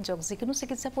মডেলিটিত যাওক যিকোনো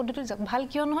চিকিৎসা পদ্ধতিত যাওক ভাল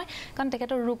কিয় নহয় কাৰণ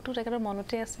তেখেতৰ ৰোগটো তেখেতৰ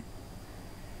মনতে আছে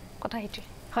কথা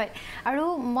সেইটোৱে হয় আৰু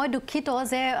মই দুখিত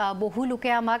যে বহু লোকে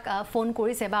আমাক ফোন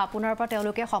কৰিছে বা আপোনাৰ পৰা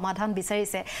তেওঁলোকে সমাধান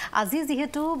বিচাৰিছে আজি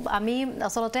যেহেতু আমি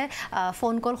আসলতে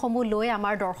ফোন কলসমূহ লৈ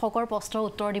আমাৰ দৰ্শকৰ প্ৰশ্নৰ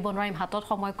উত্তৰ দিব নোৱাৰিম হাতত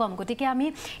সময় কম গতিকে আমি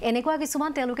এনেকুৱা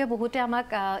কিছুমান তেওঁলোকে বহুতে আমাক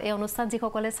এই অনুষ্ঠান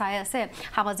যিসকলে চাই আছে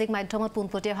সামাজিক মাধ্যমত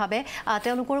পোনপটীয়াভাৱে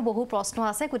তেওঁলোকৰ বহু প্ৰশ্ন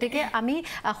আছে গতিকে আমি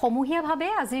সমূহীয়াভাৱে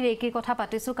আজি ৰেকিৰ কথা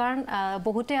পাতিছোঁ কাৰণ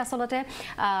বহুতে আসলতে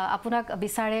আপোনাক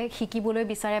বিচাৰে শিকিবলৈ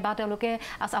বিচাৰে বা তেওঁলোকে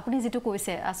আপুনি যিটো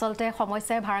কৈছে আসলতে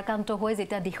সমস্যা ভাৰাক্ৰান্ত হৈ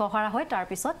যেতিয়া দিশহাৰা হয় তাৰ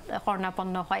পিছত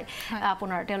শৰণাপন্ন হয়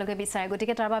আপোনাৰ তেওঁলোকে বিচাৰে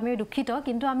গতিকে তাৰ বাবে আমি দুখিত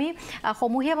কিন্তু আমি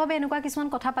সমূহীয়াভাৱে এনেকুৱা কিছুমান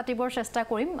কথা পাতিবৰ চেষ্টা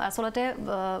কৰিম আসলতে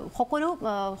সকলো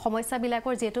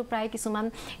সমস্যাবিলাকৰ যেহেতু প্ৰায় কিছুমান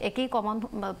একেই কমন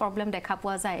প্ৰব্লেম দেখা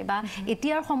পোৱা যায় বা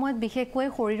এতিয়াৰ সময়ত বিশেষকৈ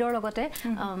শৰীৰৰ লগতে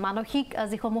মানসিক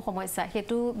যিসমূহ সমস্যা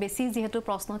সেইটো বেছি যেহেতু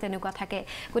প্ৰশ্ন তেনেকুৱা থাকে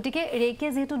গতিকে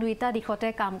ৰেকিয়ে যেহেতু দুইটা দিশতে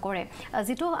কাম কৰে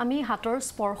যিটো আমি হাতৰ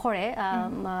স্পৰ্শৰে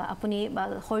আপুনি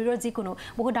শৰীৰৰ যিকোনো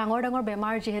বহু ডাঙৰ ডাঙৰ বেমাৰ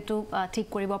বেমাৰ যেহেতু ঠিক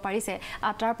কৰিব পাৰিছে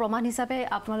তাৰ প্ৰমাণ হিচাপে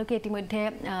আপোনালোকে ইতিমধ্যে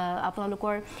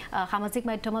আপোনালোকৰ সামাজিক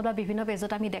মাধ্যমত বা বিভিন্ন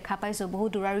পেজত আমি দেখা পাইছো বহু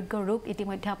দুৰাৰোগ্য ৰোগ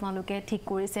ইতিমধ্যে আপোনালোকে ঠিক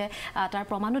কৰিছে তাৰ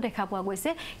প্ৰমাণো দেখা পোৱা গৈছে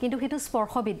কিন্তু হেতু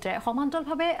স্পৰ্শবিদ্ৰে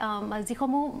সমান্তৰালভাৱে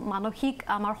যিসমূহ মানসিক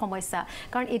আমাৰ সমস্যা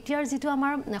কাৰণ এতিয়াৰ যেটো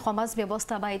আমাৰ সমাজ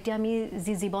ব্যৱস্থা বা এতিয়া আমি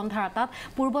যি জীৱন ধাৰা তাত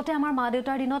পূৰ্বতে আমাৰ মা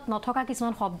দেউতাৰ দিনত নথকা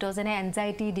কিছুমান শব্দ যেনে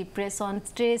এনজাইটি ডিপ্ৰেছন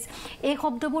ষ্ট্ৰেছ এই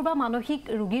শব্দবোৰ বা মানসিক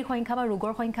ৰোগীৰ সংখ্যা বা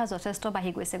ৰোগৰ সংখ্যা যথেষ্ট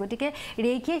বাঢ়ি গৈছে গতিকে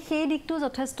ৰেইকিয়ে সেই দিকটো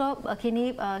যথেষ্টখিনি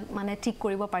মানে ঠিক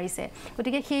কৰিব পাৰিছে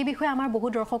গতিকে সেই বিষয়ে আমাৰ বহু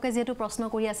দৰ্শকে যেহেতু প্ৰশ্ন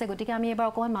কৰি আছে গতিকে আমি এবাৰ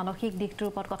অকমান মানসিক দিকটোৰ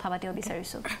ওপৰত কথা পাতিব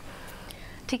বিচাৰিছো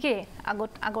ঠিকই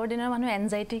আগৰ দিনৰ মানুহ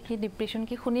এনজাইটি কি ডিপ্ৰেছন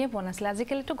কি শুনিয়ে পোৱা নাছিল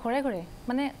আজিকালিতো ঘৰে ঘৰে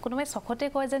মানে কোনোবাই চখতে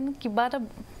কয় যেন কিবা এটা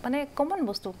মানে কমন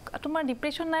বস্তু তোমাৰ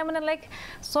ডিপ্ৰেছন নাই মানে লাইক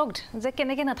চকড যে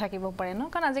কেনেকৈ নাথাকিব পাৰে ন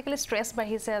কাৰণ আজিকালি ষ্ট্ৰেছ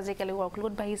বাঢ়িছে আজিকালি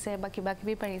ৱৰ্কলোড বাঢ়িছে বা কিবা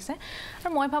কিবি বাঢ়িছে আৰু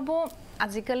মই ভাবোঁ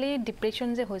আজিকালি ডিপ্ৰেছন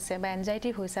যে হৈছে বা এনজাইটি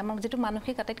হৈছে আমাৰ যিটো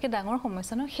মানসিক আটাইতকৈ ডাঙৰ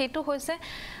সমস্যা ন সেইটো হৈছে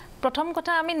প্ৰথম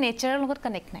কথা আমি নেচাৰৰ লগত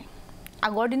কানেক্ট নাই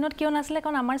আগৰ দিনত কিয় নাছিলে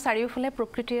কাৰণ আমাৰ চাৰিওফালে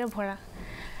প্ৰকৃতিৰে ভৰা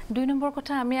 2 নম্বৰ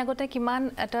কথা আমি আগতে কিমান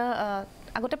এটা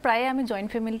আগতে প্ৰায়ে আমি জয়েন্ট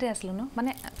ফেমিলিতে আছিলোঁ ন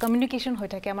মানে কমিউনিকেশ্যন হৈ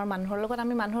থাকে আমাৰ মানুহৰ লগত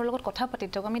আমি মানুহৰ লগত কথা পাতি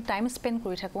থাকোঁ আমি টাইম স্পেণ্ড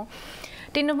কৰি থাকোঁ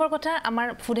 3 নম্বৰ কথা আমাৰ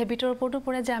ফুড হেবিটৰ ওপৰতো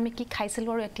পৰে যে আমি কি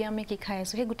খাইছিলোঁ আৰু এতিয়া আমি কি খাই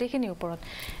আছোঁ সেই গোটেইখিনিৰ ওপৰত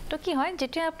তো কি হয়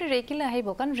যেতিয়া আপুনি ৰেইকিলৈ আহিব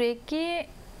কাৰণ ৰেইকি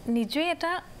নিজেই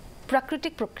এটা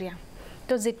প্ৰাকৃতিক প্ৰক্ৰিয়া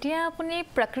তো যেতিয়া আপুনি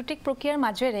প্ৰাকৃতিক প্ৰক্ৰিয়াৰ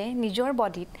মাজেৰে নিজৰ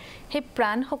বডিত সেই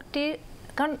প্ৰাণ শক্তিৰ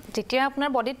কাৰণ যেতিয়া আপোনাৰ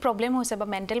বডিত প্ৰব্লেম হৈছে বা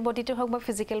মেণ্টেল বডিটো হওক বা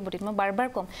ফিজিকেল বডিত মই বাৰ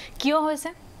কম কিয় হৈছে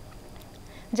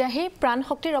যে সেই প্ৰাণ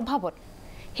শক্তিৰ অভাৱত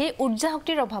সেই উৰ্জা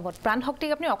শক্তিৰ অভাৱত প্ৰাণ শক্তিক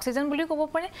আপুনি অক্সিজেন বুলি ক'ব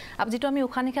পাৰে যিটো আমি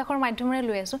উশাহ নিশাহৰ মাধ্যমেৰে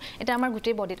লৈ আছোঁ এটা আমাৰ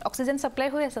গোটেই বডিত অক্সিজেন সাপ্লাই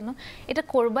হৈ আছে ন এটা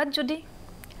কৰবাত যদি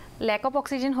লেক অফ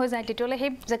অক্সিজেন হৈ যায় তেতিয়াহ'লে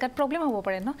সেই জেগাত প্ৰব্লেম হ'ব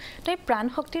পাৰে ন তো এই প্ৰাণ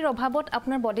শক্তিৰ অভাৱত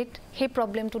আপোনাৰ বডিত সেই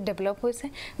প্ৰব্লেমটো ডেভেলপ হৈছে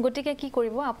গতিকে কি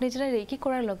কৰিব আপুনি যেতিয়া ৰেইকি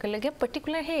কৰাৰ লগে লগে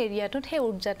পাৰ্টিকুলাৰ সেই এৰিয়াটোত সেই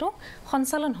উৰ্জাটো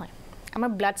সঞ্চালন হয় আমাৰ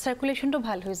ব্লাড সাৰ্কুলেশ্যনটো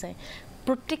ভাল হৈ যায়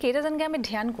প্ৰত্যেকটা যেনকৈ আমি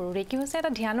ধ্যান কৰোঁ ৰেইকি হৈছে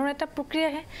এটা ধ্যানৰ এটা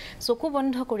প্ৰক্ৰিয়াহে চকু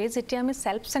বন্ধ কৰি যেতিয়া আমি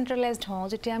সেল্ফ চেন্ট্ৰেলাইজড হওঁ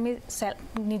যেতিয়া আমি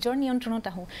নিজৰ নিয়ন্ত্ৰণত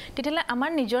আহোঁ তেতিয়াহ'লে আমাৰ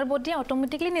নিজৰ বডিয়ে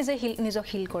অট'মেটিকলি নিজক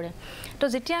হিল কৰে তো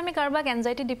যেতিয়া আমি কাৰোবাক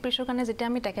এনজাইটি ডিপ্ৰেছনৰ কাৰণে যেতিয়া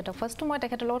আমি তেখেতক ফাৰ্ষ্টটো মই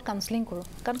তেখেতৰ লগত কাউন্সেলিং কৰোঁ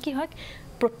কাৰণ কি হয়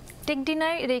প্ৰত্যেক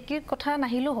দিনাই ৰেইকিৰ কথা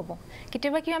নাহিলেও হ'ব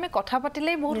কেতিয়াবা কি আমি কথা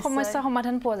পাতিলেই বহুত সমস্যা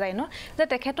সমাধান পোৱা যায় ন যে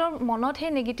তেখেতৰ মনত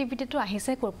সেই নেগেটিভিটিটো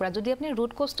আহিছে ক'ৰ পৰা যদি আপুনি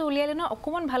ৰুট কজটো উলিয়ালে ন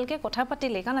অকণমান ভালকৈ কথা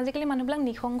পাতিলে কাৰণ আজিকালি মানুহবিলাক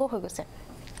নিসংগ হৈ গৈছে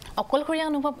অকলশৰীয়া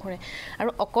অনুভৱ কৰে আৰু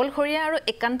অকলশৰীয়া আৰু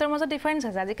একান্তৰ মাজত ডিফাৰেঞ্চ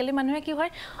আছে আজিকালি মানুহে কি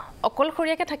হয়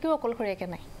অকলশৰীয়াকৈ থাকিও অকলশৰীয়াকৈ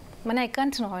নাই মানে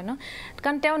একান্ত নহয় ন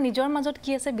কাৰণ তেওঁ নিজৰ মাজত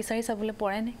কি আছে বিচাৰি চাবলৈ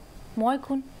পৰাই নাই মই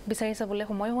কোন বিচাৰি চাবলৈ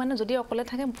সময় হোৱা নাই যদি অকলে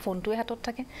থাকে ফোনটোৱে হাতত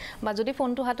থাকে বা যদি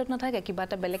ফোনটো হাতত নাথাকে কিবা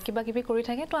এটা বেলেগ কিবা কিবি কৰি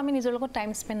থাকে তো আমি নিজৰ লগত টাইম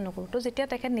স্পেণ্ড নকৰোঁ তো যেতিয়া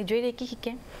তেখেত নিজেই ৰেইকি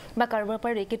শিকে বা কাৰোবাৰ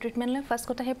পৰা ৰেইকি ট্ৰিটমেণ্ট লয় ফাৰ্ষ্ট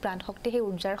কথা সেই প্ৰাণ শক্তি সেই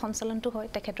উৰ্জাৰ সঞ্চালনটো হয়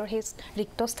তেখেতৰ সেই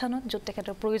ৰিক্ত স্থানত য'ত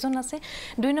তেখেতৰ প্ৰয়োজন আছে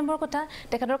 2 নম্বৰ কথা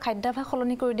তেখেতৰ খাদ্যাভ্যাস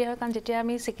সলনি কৰি দিয়া হয় কাৰণ যেতিয়া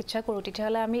আমি চিকিৎসা কৰোঁ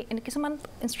তেতিয়াহ'লে আমি কিছুমান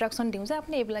ইনষ্ট্ৰাকশ্যন দিওঁ যে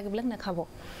আপুনি এইবিলাক নাখাব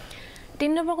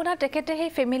 3 নম্বৰ কথা তেখেতে সেই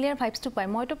ফেমিলিয়াৰ ভাইবছটো পায়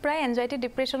মইতো প্ৰায় এনজাইটি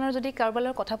ডিপ্ৰেছনৰ যদি কাৰোবাৰ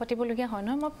লগত কথা পাতিবলগীয়া হয়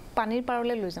নহয় মই পানীৰ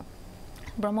পাৰলৈ লৈ যাওঁ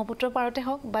ব্ৰহ্মপুত্ৰৰ পাৰতে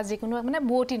হওক বা যিকোনো মানে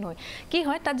বুৱতী নৈ কি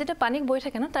হয় তাত যেতিয়া পানী বৈ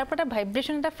থাকে ন তাৰ পৰা এটা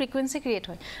ভাইব্ৰেশ্যন এটা ফ্ৰিকুৱেঞ্চি ক্ৰিয়েট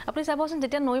হয় আপুনি চাবচোন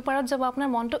যেতিয়া নৈ পাৰত যাব আপোনাৰ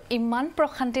মনটো ইমান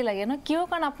প্ৰশান্তি লাগে ন কিয়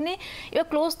কাৰণ আপুনি U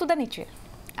close to the nature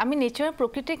আমি নেচাৰৰ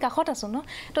প্ৰকৃতিৰ কাষত আছোঁ ন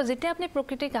তো যেতিয়া আপুনি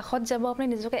প্ৰকৃতিৰ কাষত যাব আপুনি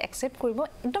নিজকে একচেপ্ট কৰিব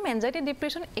একদম এনজাইটি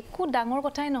ডিপ্ৰেছন একো ডাঙৰ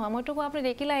কথাই নহয় মইতো কওঁ আপুনি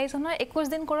ৰেইকিলৈ আহিছে নহয়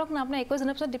 21 দিন কৰক না আপোনাৰ 21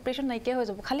 দিনৰ পিছত ডিপ্ৰেছন নাইকিয়া হৈ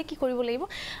যাব খালি কি কৰিব লাগিব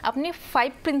আপুনি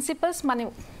 5 প্ৰিন্সিপলছ মানিব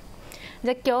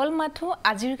যে কেৱল মাথো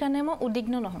আজিৰ কাৰণে মই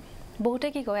উদ্বিগ্ন নহওঁ বহুতে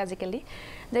কি কয় আজিকালি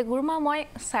যে গুৰুমা মই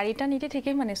 4টা নীতি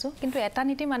ঠিকেই মানিছোঁ কিন্তু এটা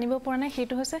নীতি মানিব পৰা নাই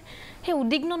সেইটো হৈছে সেই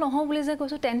উদ্বিগ্ন নহওঁ বুলি যে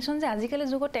কৈছোঁ টেনশ্যন যে আজিকালি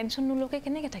যুগত টেনশ্যন নোলোকে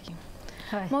কেনেকৈ থাকিম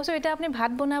মই কৈছোঁ এতিয়া আপুনি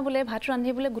ভাত বনাবলৈ ভাত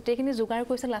ৰান্ধিবলৈ গোটেইখিনি যোগাৰ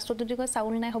কৰিছে লাষ্টত যদি কয়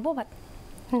চাউল নাই হ'ব ভাত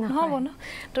নহ'ব ন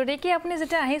তো ৰেইকি আপুনি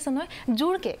যেতিয়া আহিছে নহয়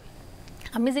জোৰকৈ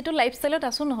আমি যেটো লাইফষ্টাইলত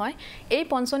আছোঁ নহয় এই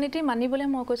পঞ্চনীতি মানিবলৈ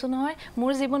মই কৈছোঁ নহয়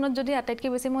মোৰ জীৱনত যদি আটাইতকৈ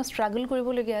বেছি মই ষ্ট্ৰাগল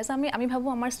কৰিবলগীয়া আছে আমি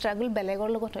ভাবোঁ আমাৰ ষ্ট্ৰাগল বেলেগৰ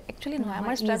লগত হয় একচুৱেলি নহয়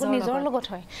আমাৰ ষ্ট্ৰাগল নিজৰ লগত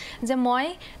হয় যে মই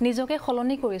নিজকে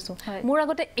সলনি কৰিছোঁ মোৰ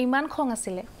আগতে ইমান খং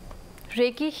আছিলে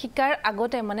ৰেইকি শিকাৰ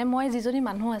আগতে মানে মই যিজনী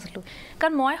মানুহ আছিলোঁ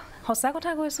কাৰণ মই সঁচা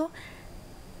কথা কৈছোঁ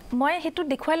মই সেইটো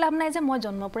দেখুৱাই লাভ নাই যে মই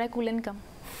জন্মৰ পৰাই কুল এণ্ড কাম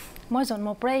মই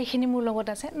জন্মৰ পৰাই এইখিনি মোৰ লগত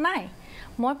আছে নাই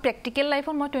মই প্ৰেক্টিকেল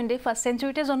লাইফত মই 21st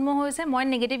সেঞ্চুৰীতে জন্ম হৈছে মই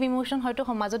নেগেটিভ ইমোশন হয়তো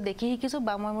সমাজত দেখি শিকিছো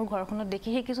বা মই মোৰ ঘৰখনত দেখি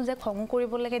শিকিছো যে খং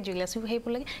কৰিব লাগে জিলাসি হেইব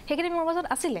লাগে সেইখিনি মোৰ মাজত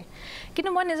আছিলে কিন্তু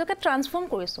মই নিজকে ট্ৰান্সফৰ্ম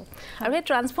কৰিছো আৰু এই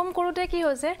ট্ৰান্সফৰ্ম কৰোতে কি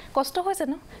হৈছে কষ্ট হৈছে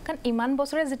ন কাৰণ ইমান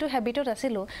বছৰে যেটো হেবিটত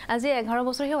আছিলো আজি 11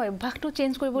 বছৰ হে অভ্যাসটো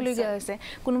চেঞ্জ কৰিব লগিয়া হৈছে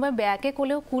কোনোবা বেয়াকে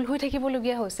কলেও কুল হৈ থাকিব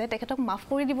লগিয়া হৈছে তেখেতক মাফ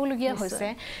কৰি দিব লগিয়া হৈছে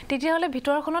তেতিয়া হলে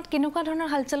ভিতৰখনত কেনেকুৱা ধৰণৰ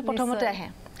হালচাল প্ৰথমতে আহে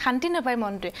শান্তি নাপায়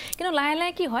মনটো কিন্তু লাহে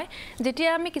লাহে কি হয় যেতিয়া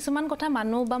আমি কিছুমান কথা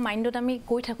মানো বা মাইন্ডত আমি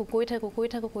কৈ থাকো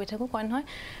কয় নহয়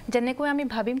যেনেকৈ আমি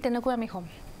ভাবিম তেনেকৈ আমি হম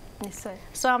নিশ্চয়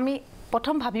সো আমি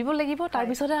প্ৰথম ভাবিব লাগিব তাৰ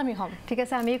পিছতে আমি হম ঠিক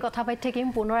আছে আমি কথা পাতি থাকিম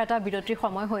পুনৰ এটা বিৰতিৰ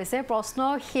সময় হৈছে প্ৰশ্ন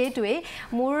হেতুৱে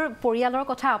মোৰ পৰিয়ালৰ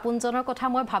কথা আপোনজনৰ কথা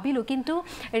মই ভাবিলো কিন্তু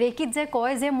ৰেকিত যে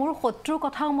কয় যে মোৰ শত্ৰুৰ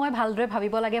কথাও মই ভালদৰে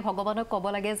ভাবিব লাগে ভগৱানক ক'ব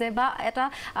লাগে যে বা এটা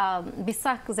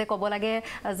বিশ্বাস যে ক'ব লাগে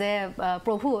যে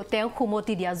প্ৰভু তেওঁ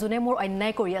খুমতি দিয়া যোনে মোৰ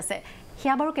অন্যায় কৰি আছে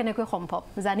হিয়া বাৰু কেনেকৈ সম্ভৱ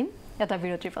জানিম এটা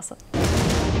বিৰতিৰ পাছত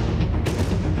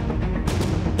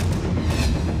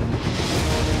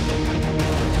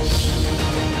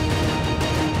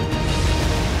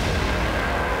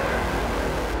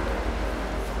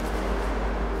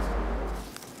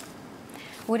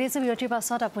ওৰেছে বিৰতিৰ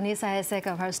পাছত আপুনি চাই আছে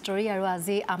কভাৰ ষ্টৰী আৰু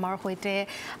আজি আমাৰ হৈতে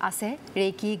আছে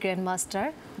ৰেকি grand master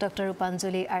doctor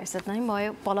ৰূপাঞ্জলি R Satnami মই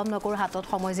পলম নকৰো হাতত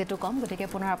সময় যেটো কম গতিকে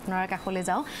পুনৰ আপোনাৰ কাখলৈ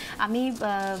যাওঁ আমি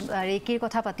ৰেকিৰ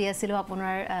কথা পাতি আছিলো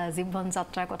আপোনাৰ জীৱন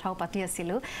যাত্ৰাৰ কথাও পাতি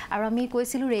আছিলো আৰু আমি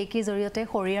কৈছিলো ৰেকিৰ জৰিয়তে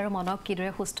শৰীৰ আৰু মনক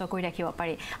কিদৰে সুস্থ কৰি ৰাখিব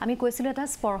পাৰি আমি কৈছিলো এটা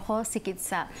স্পৰ্শ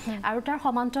চিকিৎসা আৰু তাৰ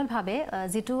সমান্তৰালভাৱে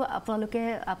যেটো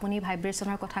আপুনি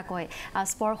ভাইব্ৰেচনৰ কথা কয়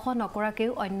স্পৰ্শ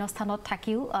নকৰাকেও অন্য স্থানত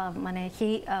থাকিও মানে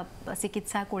সেই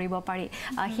চিকিৎসা কৰিব পাৰি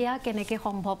হিয়া কেনেকৈ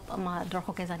সম্ভৱ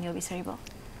দৰ্শকে জানিব বিচাৰিব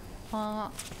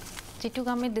যেটুক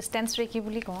আমি ডিস্টেন্স ৰেকি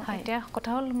বুলি কওঁ এতিয়া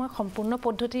কথা হল মই সম্পূৰ্ণ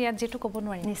পদ্ধতি ইয়াত যেটু ক'ব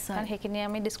নোৱাৰিম কাৰণ হেকিনে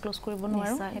আমি ডিসক্লোজ কৰিব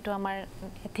নোৱাৰো এটো আমাৰ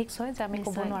এথিক্স হয় যে আমি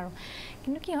ক'ব নোৱাৰো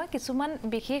কিন্তু কি হয় কিছুমান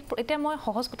বিশেষ এটা মই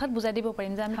সহজ কথাত বুজাই দিব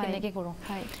পাৰিম যে আমি কেনেকৈ কৰো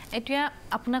এতিয়া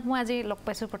আপোনাক মই আজি লগ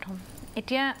পাইছো প্ৰথম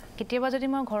এতিয়া কেতিয়াবা যদি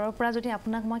মই ঘৰৰ পৰা যদি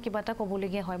আপোনাক মই কিবা এটা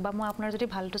ক'বলগীয়া হয় বা মই আপোনাৰ যদি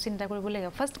ভালটো চিন্তা কৰিব লাগে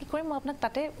ফাৰ্স্ট কি কৰিম মই আপোনাক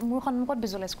তাতে মোৰ সন্মুখত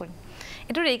ভিজুৱেলাইজ কৰিম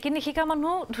এটো ৰেকি নিশিকা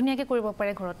মানুহ ধুনিয়াকৈ কৰিব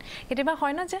পাৰে ঘৰত কেতিয়াবা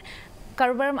হয় না যে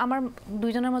কাৰোবাৰ আমাৰ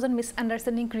দুইজনৰ মাজত মিছ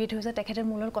আন্ডাৰষ্টেণ্ডিং ক্ৰিয়েট হৈছে তেখেতে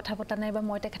মোৰ লগত কথা পতা নাই বা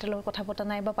মই তেখেতৰ লগত কথা পতা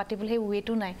নাই বা পাতিবলৈ সেই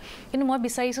ৱেটো নাই কিন্তু মই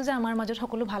বিচাৰিছো যে আমাৰ মাজত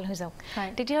সকলো ভাল হৈ যাওক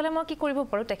তেতিয়াহলে মই কি কৰিব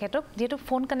পাৰো তেখেতক যেটো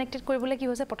ফোন কানেক্টেড কৰিবলৈ কি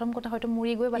হৈছে প্ৰথম কথা হয়তো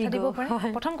মুৰি গৈ বাধা দিব পাৰে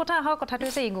প্ৰথম কথা আহক কথাটো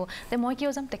হৈছে ইগো যে মই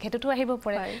কিয় যাম তেখেতটো আহিব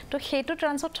পাৰে তো সেইটো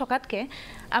ট্ৰান্সত থকাতকে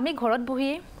আমি ঘৰত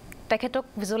বহি তেখেতক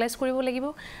ভিজুৱেলাইজ কৰিব লাগিব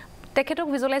তেখেতক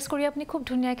ভিজুৱেলাইজ কৰি আপুনি খুব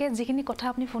ধুনিয়াকৈ যিখিনি কথা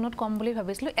আপুনি ফোনত কম বুলি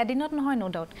ভাবিছিল এদিনত নহয় নো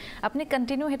ডাউট আপুনি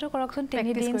কন্টিনিউ হেতু কৰকচোন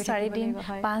 3 দিন 4 দিন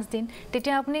 5 দিন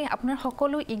তেতিয়া আপুনি আপোনাৰ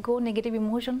সকলো ইগো নেগেটিভ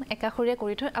ইমোশন একাখৰীয়া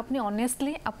কৰি থৈ আপুনি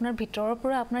অনেষ্টলি আপোনাৰ ভিতৰৰ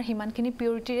পৰা আপোনাৰ হিমানখিনি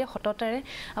পিউৰিটিৰে হততাৰে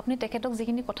আপুনি তেখেতক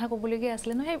যিখিনি কথা ক'বলগীয়া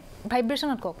আছিল ন সেই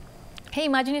ভাইব্ৰেচনত কওক সেই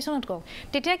ইমাজিনেশ্যনত কওক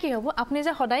তেতিয়া কি হ'ব আপুনি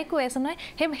যে সদায় কৈ আছে নহয়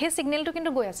সেই সিগনেলটো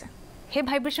কিন্তু গৈ আছে সেই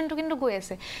ভাইব্ৰেচনটো কিন্তু গৈ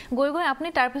আছে গৈ আপুনি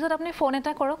তাৰ পিছত আপুনি ফোন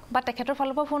এটা কৰক বা তেখেতৰ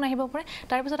ফালৰ পৰা ফোন আহিব পাৰে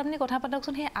তাৰ পিছত আপুনি কথা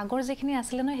পাতকচোন সেই আগৰ যিখিনি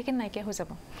আছিল নহয় সেইখিনি নাইকিয়া হৈ যাব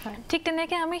ঠিক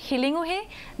তেনেকৈ আমি হিলিঙো সেই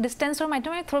ডিষ্টেন্সৰ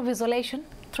মাধ্যমে থ্ৰু ভিজুৱেলাইজেশ্যন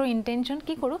থ্ৰু ইণ্টেনশ্যন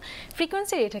কি কৰোঁ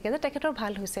ফ্ৰিকুৱেঞ্চি এৰি থাকে যে তেখেতৰ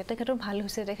ভাল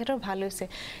হৈছে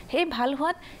সেই ভাল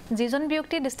হোৱাত যিজন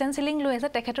ব্যক্তিয়ে ডিষ্টেন্স হিলিং লৈ আছে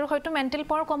তেখেতৰ হয়তো মেণ্টেল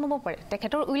পাৱাৰ কম হ'ব পাৰে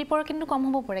তেখেতৰ উইল পাৱাৰ কিন্তু কম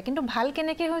হ'ব পাৰে কিন্তু ভাল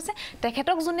কেনেকৈ হৈছে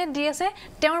তেখেতক যোনে দি আছে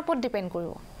তেওঁৰ ওপৰত ডিপেণ্ড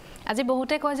কৰিব আজি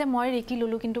বহুতে কয় যে মই ৰেকি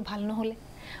ললো কিন্তু ভাল নহলে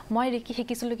মই ৰেকি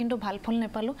শিকিছিলো কিন্তু ভাল ফল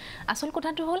নেপালো আসল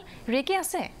কথাটো হল ৰেকি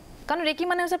আছে কাৰণ ৰেকি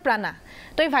মানে হৈছে প্ৰাণা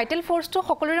তো এই ভাইটেল ফোৰ্সটো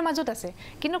সকলোৰে মাজত আছে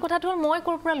কিন্তু কথাটো হল মই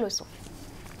কৰ পৰা লৈছো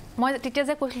মই তেতিয়া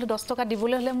যে কৈছিলো 10 টকা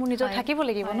দিবলৈ হলে মোৰ নিজৰ থাকিব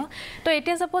লাগিব ন তো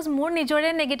এতিয়া সাপোজ মোৰ নিজৰে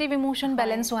নেগেটিভ ইমোশন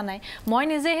ব্যালেন্স হোৱা নাই মই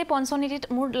নিজে হে পঞ্চনিটিত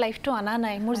মোৰ লাইফটো আনা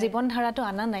নাই মোৰ জীৱন ধাৰাটো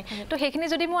আনা নাই তো সেইখিনি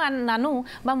যদি মই নানো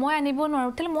বা মই আনিব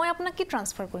নোৱাৰো তেলে মই আপোনাক কি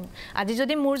ট্ৰান্সফাৰ কৰিম আজি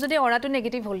যদি মোৰ যদি অৰাটো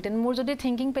নেগেটিভ হলতেন মোৰ যদি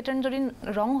থিংকিং প্যাটাৰ্ন যদি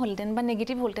ৰং হলতেন বা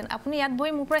নেগেটিভ হলতেন আপুনি ইয়াত বৈ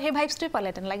মোৰ পৰা হে ভাইবছটো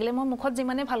পালেতেন লাগিলে মই মুখত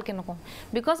যিমানে ভালকে নকম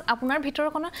বিকজ আপোনাৰ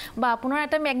ভিতৰখন বা আপোনাৰ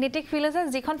এটা ম্যাগনেটিক ফিল্ড আছে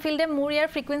যিখন ফিল্ডে মোৰ ইয়াৰ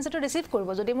ফ্ৰিকুৱেঞ্চিটো ৰিসিভ কৰিব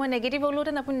যদি মই নেগেটিভ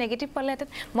হলোতেন আপুনি নেগেটিভ পালেতেন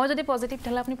মই যদি পজিটিভ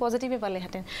তাহলে আপনি পজিটিভে পালে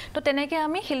হাতেন তো তেনেকৈ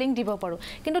আমি হিলিং দিব পাৰো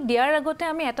কিন্তু দিয়াৰ আগতে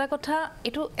আমি এটা কথা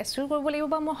এটো এসুৰ কৰিব লাগিব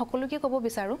বা মই সকলোকে ক'ব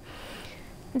বিচাৰো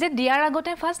যে দিয়াৰ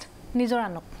আগতে ফাৰ্স্ট নিজৰ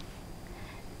আনক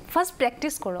ফাৰ্স্ট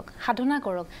প্ৰেক্টিস কৰক সাধনা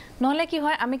কৰক নহলে কি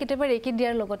হয় আমি কেতিয়াবা ৰেকি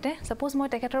দিয়াৰ লগতে সাপোজ মই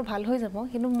তেখেতৰ ভাল হৈ যাব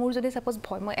কিন্তু মোৰ যদি সাপোজ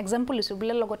ভয় মই এক্সাম্পল লৈছো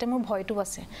বুলে লগতে মোৰ ভয়টো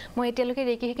আছে মই এতিয়ালৈকে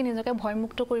ৰেকি শিকি নিজকে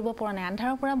ভয়মুক্ত কৰিব পৰা নাই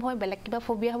আন্ধাৰৰ পৰা ভয় বেলেগ কিবা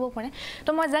ফোবিয়া হ'ব পাৰে তো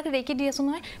মই যাক ৰেকি দি আছো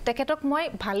নহয় তেখেতক মই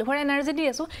ভাল হোৱাৰ এনাৰ্জি দি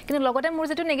আছো কিন্তু লগতে মোৰ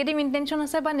যেটো নেগেটিভ ইন্টেনশন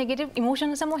আছে বা নেগেটিভ ইমোশন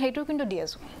আছে মই হেইটো কিন্তু দি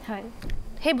আছো হয়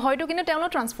সেই ভয়টো কিন্তু তেওঁলোক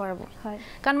ট্ৰান্সফাৰ হ'ব হয়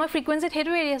কাৰণ মই ফ্ৰিকুৱেঞ্চিত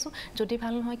হেইটো এৰি আছো যদি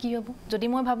ভাল নহয় কি হ'ব যদি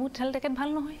মই ভাবো তেল তেখেত ভাল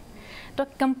নহয় তো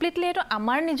কমপ্লিটলি এইটো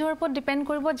আমাৰ নিজৰ ওপৰত ডিপেণ্ড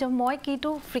কৰিব যে মই কিটো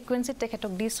ফ্ৰিকুৱেঞ্চিত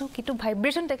তেখেতক দিছোঁ কিটো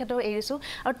ভাইব্ৰেশ্যন তেখেতক এৰিছোঁ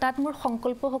আৰু তাত মোৰ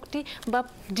সংকল্প শক্তি বা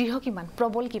দৃঢ় কিমান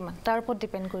প্ৰবল কিমান তাৰ ওপৰত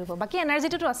ডিপেণ্ড কৰিব বাকী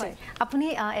এনাৰ্জিটো আছে আপুনি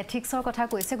এথিক্সৰ কথা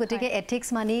কৈছে গতিকে এথিক্স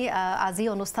মানে আজি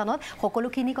অনুষ্ঠানত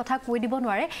সকলোখিনি কথা কৈ দিব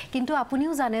নোৱাৰে কিন্তু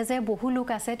আপুনিও জানে যে বহু লোক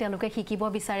আছে তেওঁলোকে শিকিব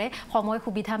বিচাৰে সময়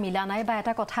সুবিধা মিলা নাই বা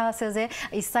এটা কথা আছে যে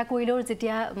ইচ্ছা কৰিলেও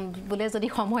যেতিয়া বোলে যদি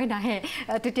সময় নাহে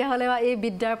তেতিয়াহ'লে এই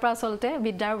বিদ্যাৰ পৰা আচলতে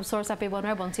বিদ্যাৰ ওচৰ চাপিব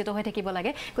নোৱাৰে বঞ্চিত হৈ থাকিব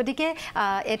লাগে গতিকে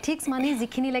এথিক্স মানে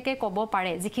যিখিনিলৈকে ক'ব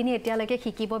পাৰে যিখিনি এতিয়ালৈকে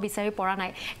শিকিব বিচাৰি পৰা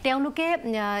নাই তেওঁলোকে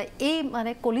এই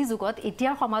মানে কলি যুগত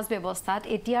এতিয়াৰ সমাজ ব্যৱস্থাত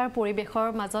এতিয়াৰ পৰিৱেশৰ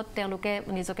মাজত তেওঁলোকে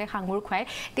নিজকে সাঙুৰ খুৱাই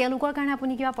তেওঁলোকৰ কাৰণে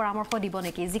আপুনি কিবা পৰামৰ্শ দিব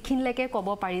নেকি যিখিনিলৈকে ক'ব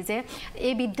পাৰি যে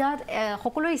এই বিদ্যাত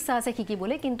সকলোৰে ইচ্ছা আছে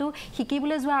শিকিবলৈ কিন্তু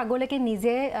শিকিবলৈ যোৱাৰ আগলৈকে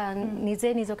নিজে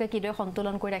নিজকে কিদৰে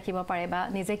সন্তুলন কৰি ৰাখিব পাৰে বা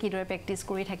নিজে কিদৰে প্ৰেক্টিছ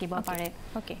কৰি থাকিব পাৰে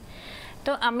ওকে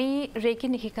তো আমি ৰেকি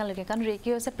নিশিকালৈকে কাৰণ ৰেকি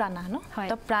হৈছে প্ৰাণা ন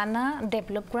তো প্ৰাণা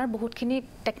ডেভেলপ কৰাৰ বহুতখিনি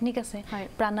টেকনিক আছে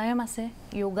প্ৰাণায়াম আছে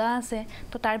যোগা আছে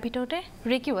তো তাৰ ভিতৰতে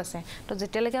ৰেকিও আছে তো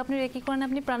যেতিয়ালৈকে আপুনি ৰেকি কৰা নাই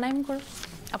আপুনি প্ৰাণায়াম কৰক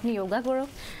আপুনি যোগা কৰক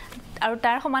আৰু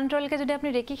তাৰ সমান্তৰালকৈ যদি আপুনি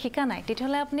ৰেকি শিকা নাই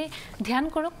তেতিয়াহ'লে আপুনি ধ্যান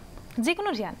কৰক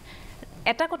যিকোনো ধ্যান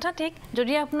এটা কথা ঠিক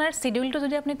যদি আপোনাৰ শিডিউলটো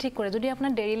যদি আপুনি ঠিক কৰে যদি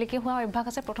আপোনাৰ দেৰিলৈকে হোৱা অভ্যাস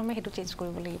আছে প্ৰথমে সেইটো চেঞ্জ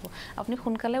কৰিব লাগিব আপুনি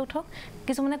সোনকালে উঠক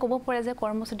কিছুমানে ক'ব পাৰে যে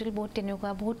কৰ্ম শিডিউল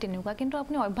বহুত তেনেকুৱা কিন্তু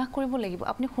আপুনি অভ্যাস কৰিব লাগিব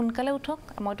আপুনি সোনকালে উঠক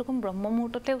মইতো ক'ম ব্ৰহ্ম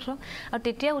মুহূৰ্ততে উঠক আৰু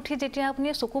তেতিয়া উঠি যেতিয়া আপুনি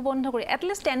চকু বন্ধ কৰি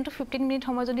এটলিষ্ট 10 to 15 মিনিট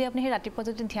সময় যদি আপুনি সেই ৰাতিপুৱা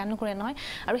যদি ধ্যান কৰে নহয়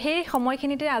আৰু সেই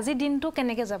সময়খিনিতে আজি দিনটো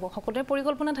কেনেকৈ যাব সকলোৰে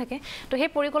পৰিকল্পনা থাকে তো সেই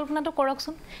পৰিকল্পনাটো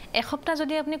কৰকচোন এসপ্তাহ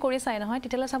যদি আপুনি কৰি চাই নহয়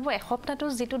তেতিয়াহ'লে চাব এসপ্তাহটো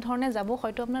যিটো ধৰণে যাব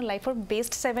হয়তো আপোনাৰ লাইফৰ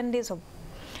বেষ্ট 7 ডেজ হ'ব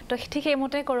তো ঠিক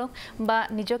সেইমতে কৰক বা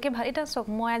নিজকে ভাল এটা চাওক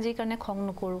মই আজিৰ কাৰণে খং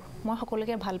নকৰোঁ মই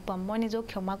সকলোকে ভাল পাম মই নিজক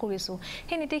ক্ষমা কৰিছোঁ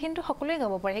সেই নীতিখিনিটো সকলোৱে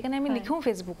গাব পাৰে সেইকাৰণে আমি লিখোঁ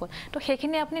ফেচবুকত তো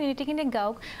সেইখিনি আপুনি নীতিখিনি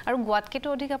গাওক আৰু গোৱাতকৈতো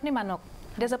অধিক আপুনি মানক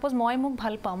দে সাপোজ মই মোক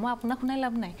ভাল পাওঁ মই আপোনাক শুনাই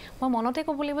লাভ নাই মই মনতে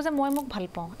ক'ব লাগিব যে মই মোক ভাল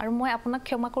পাওঁ আৰু মই আপোনাক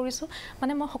ক্ষমা কৰিছোঁ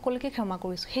মানে মই সকলোকে ক্ষমা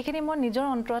কৰিছোঁ সেইখিনি মই নিজৰ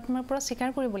অন্তৰাত্মাৰ পৰা স্বীকাৰ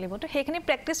কৰিব লাগিব তো সেইখিনি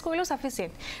প্ৰেক্টিছ কৰিলেও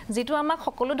সাফিচিয়েণ্ট যিটো আমাক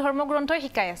সকলো ধৰ্মগ্ৰন্থই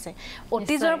শিকাই আছে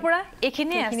অতীজৰ পৰা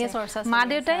এইখিনি আছে মা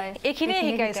দেউতাই এইখিনি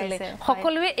শিকাইছিলে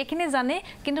সকলোৱে এইখিনি জানে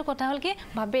কিন্তু কথা হ'ল কি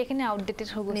ভাবে এইখিনি আউটডেটেড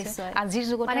হৈ গৈছে আজিৰ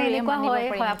যুগত এনেকুৱা হয়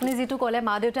আপুনি যিটো ক'লে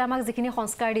মা দেউতাই আমাক যিখিনি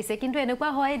সংস্কাৰ দিছে কিন্তু এনেকুৱা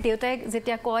হয় দেউতাই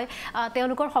যেতিয়া কয়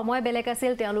তেওঁলোকৰ সময় বেলেগ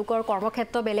আছিল তেওঁলোকৰ কৰ্মক্ষেত্ৰ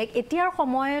বেলেগ এতিয়াৰ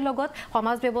সময়ৰ লগত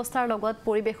সমাজ ব্যৱস্থাৰ লগত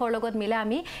পৰিৱেশৰ লগত মিলাই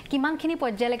আমি কিমানখিনি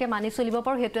পৰ্যায়লৈকে মানি চলিব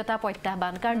পাৰোঁ সেইটো এটা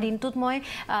প্ৰত্যাহ্বান কাৰণ দিনটোত মই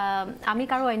আমি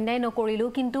কাৰো অন্যায় নকৰিলোঁ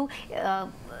কিন্তু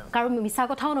কাৰো মিছা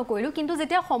কথাও নকৰিলোঁ কিন্তু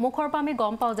যেতিয়া সন্মুখৰ পৰা আমি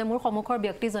গম পাওঁ যে মোৰ সন্মুখৰ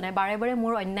ব্যক্তিজনে বাৰে বাৰে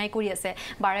মোৰ অন্যায় কৰি আছে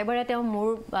বাৰে বাৰে তেওঁ মোৰ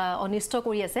অনিষ্ট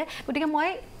কৰি আছে গতিকে মই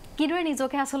কিদৰে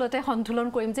নিজকে আচলতে সন্তুলন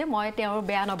কৰিম যে মই তেওঁৰ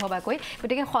বেয়া নভবাকৈ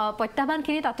গতিকে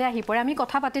প্ৰত্যাহ্বানখিনি তাতে আহি পৰে আমি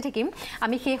কথা পাতি থাকিম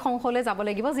আমি সেই সংশলৈ যাব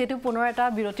লাগিব যেহেতু পুনৰ এটা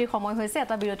বিৰতিৰ সময় হৈছে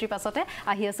এটা বিৰতিৰ পাছতে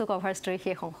আহি আছোঁ কভাৰ ষ্টৰী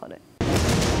সেই সংশলৈ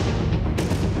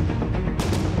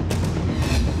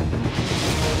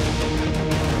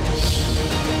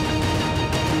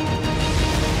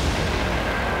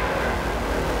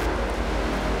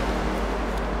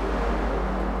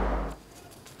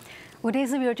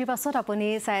উদ্দেশ্য বিৰতিৰ পাছত আপুনি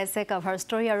চাই আছে কভাৰ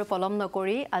ষ্টৰী আৰু পলম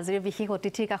নকৰি আজিৰ বিশেষ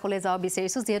অতিথিৰ কাষলৈ যাব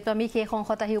বিচাৰিছোঁ যিহেতু আমি সেই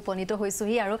সংসত আহি উপনীত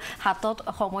হৈছোঁহি আৰু হাতত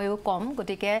সময়ো কম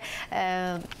গতিকে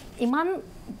ইমান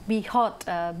বৃহৎ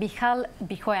বিশাল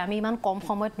বিষয় আমি ইমান কম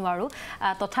সময়ত নোৱাৰোঁ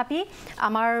তথাপি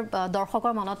আমাৰ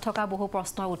দৰ্শকৰ মনত থকা বহু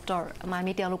প্ৰশ্নৰ উত্তৰ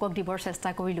আমি তেওঁলোকক দিবৰ চেষ্টা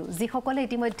কৰিলোঁ যিসকলে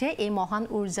ইতিমধ্যে এই মহান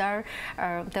ঊৰ্জাৰ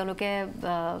তেওঁলোকে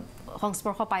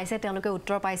সংস্পৰ্শ পাইছে তেওঁলোকে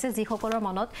উত্তৰ পাইছে যিসকলৰ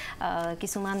মনত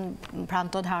কিছুমান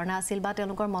ভ্ৰান্ত ধাৰণা আছিল বা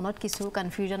তেওঁলোকৰ মনত কিছু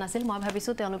কনফিউজন আছিল মই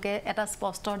ভাবিছোঁ তেওঁলোকে এটা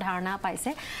স্পষ্ট ধাৰণা পাইছে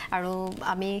আৰু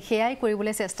আমি সেয়াই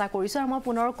কৰিবলৈ চেষ্টা কৰিছোঁ আৰু মই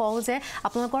পুনৰ কওঁ যে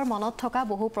আপোনালোকৰ মনত থকা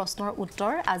বহু প্ৰশ্নৰ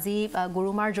উত্তৰ আজি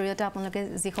গুৰুমাৰ জৰিয়তে আপোনালোকে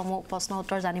যিসমূহ প্ৰশ্ন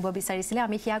উত্তৰ জানিব বিচাৰিছিলে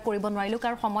আমি সেয়া কৰিব নোৱাৰিলোঁ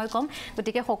কাৰণ সময় কম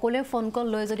গতিকে সকলোৱে ফোন কল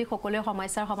লৈ যদি সকলোৱে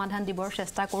সমস্যাৰ সমাধান দিবৰ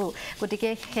চেষ্টা কৰোঁ গতিকে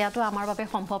সেয়াটো আমাৰ বাবে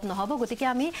সম্ভৱ নহ'ব গতিকে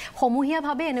আমি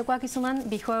সমূহীয়াভাৱে এনেকুৱা কিছুমান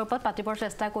বিষয়ৰ ওপৰত পাতিবৰ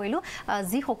চেষ্টা কৰিলোঁ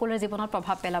যি সকলোৰে জীৱনত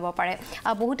প্ৰভাৱ পেলাব পাৰে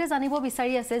বহুতে জানিব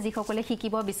বিচাৰি আছে যিসকলে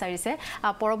শিকিব বিচাৰিছে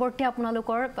পৰৱৰ্তী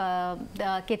আপোনালোকৰ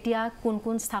কেতিয়া কোন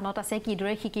কোন স্থানত আছে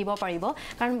কিদৰে শিকিব পাৰিব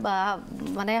কাৰণ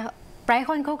মানে প্ৰায়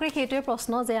সংখ্যকৰে সেইটোৱে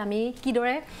প্ৰশ্ন যে আমি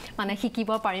কিদৰে মানে শিকিব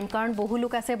পাৰিম কাৰণ বহু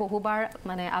লোক আছে বহুবাৰ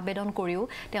মানে আবেদন কৰিও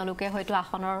তেওঁলোকে হয়তো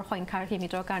আসনৰ সংখ্যাৰ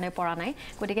সীমিতৰ কাৰণে পৰা নাই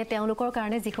গতিকে তেওঁলোকৰ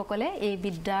কাৰণে যিসকলে এই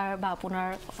বিদ্যাৰ বা আপোনাৰ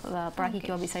পৰা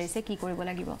শিকিব বিচাৰিছে কি কৰিব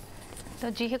লাগিব তো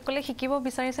যিসকলে শিকিব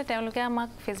বিচাৰিছে তেওঁলোকে আমাক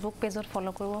ফেচবুক পেজত ফ'ল'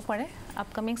 কৰিব পাৰে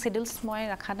আপকামিং শিডিউলছ মই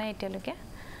ৰখা নাই এতিয়ালৈকে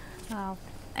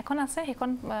এখন আছে সেইখন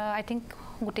আই থিংক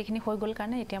গোটেইখিনি হৈ গ'ল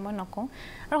কাৰণে এতিয়া মই নকওঁ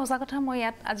আৰু সঁচা কথা মই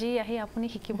ইয়াত আজি আহি আপুনি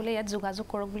শিকিবলৈ ইয়াত যোগাযোগ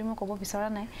কৰক বুলি মই ক'ব বিচৰা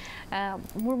নাই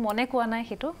মোৰ মনে কোৱা নাই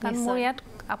সেইটো কাৰণ মোৰ ইয়াত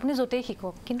আপুনি য'তেই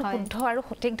শিকক কিন্তু শুদ্ধ আৰু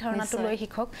সঠিক ধাৰণাটো লৈ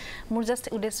শিকক মোৰ জাষ্ট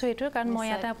উদ্দেশ্য এইটোৱে কাৰণ মই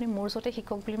ইয়াতে আপুনি মোৰ য'তে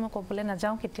শিকক বুলি মই ক'বলৈ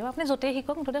নাযাওঁ কেতিয়াও আপুনি য'তেই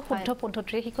শিকক মুঠতে শুদ্ধ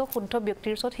পদ্ধতিৰে শিকক শুদ্ধ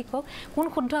ব্যক্তিৰ ওচৰত শিকক কোন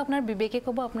শুদ্ধ আপোনাৰ বিবেকে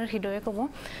ক'ব আপোনাৰ হৃদয়ে ক'ব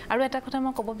আৰু এটা কথা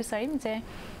মই ক'ব বিচাৰিম যে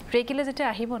ৰেকিলে যেতিয়া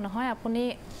আহিব নহয় আপুনি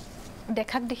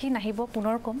দেখাক দেখি নাহিব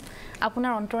পুনৰ কম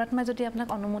আপোনাৰ অন্তৰাত্মাই যদি আপোনাক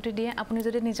অনুমতি দিয়ে আপুনি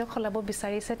যদি নিজক খলাব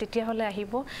বিচাৰিছে তেতিয়াহ'লে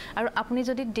আহিব আৰু আপুনি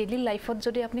যদি ডেইলি লাইফত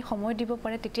যদি আপুনি সময় দিব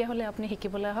পাৰে তেতিয়াহ'লে আপুনি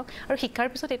শিকিবলৈ আহক আৰু শিকাৰ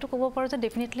পিছত এইটো ক'ব পাৰোঁ যে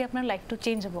ডেফিনেটলি আপোনাৰ লাইফটো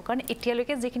চেঞ্জ হ'ব কাৰণ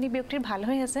এতিয়ালৈকে যিখিনি ব্যক্তিৰ ভাল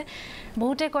হৈ আছে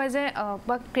বহুতে কয় যে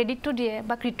বা ক্ৰেডিটটো দিয়ে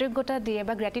বা কৃতজ্ঞতা দিয়ে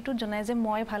বা গ্ৰেটিটিউড জনায় যে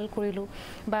মই ভাল কৰিলোঁ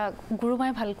বা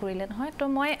গুৰুমাই ভাল কৰিলে নহয় তো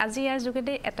মই আজি ইয়াৰ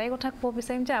যোগেদি এটাই কথা ক'ব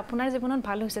বিচাৰিম যে আপোনাৰ জীৱনত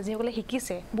ভাল হৈছে যিসকলে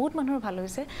শিকিছে বহুত মানুহৰ ভাল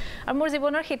হৈছে আৰু মোৰ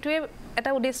জীৱনৰ সেইটোৱে এটা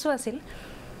উদ্দেশ্য আছিল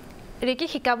ৰেকি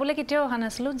শিকাবলৈ কেতিয়াও অহা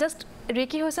নাছিলোঁ জাষ্ট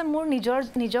ৰেকি হৈছে মোৰ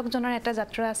নিজক জনাৰ এটা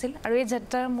যাত্ৰা আছিল আৰু এই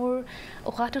যাত্ৰা মোৰ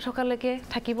উশাহটো থকালৈকে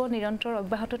থাকিব নিৰন্তৰ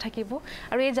অব্যাহত থাকিব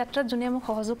আৰু এই যাত্ৰাত যোনে মোক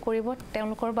সহযোগ কৰিব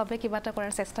তেওঁলোকৰ বাবে কিবা এটা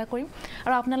কৰাৰ চেষ্টা কৰিম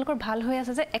আৰু আপোনালোকৰ ভাল হৈ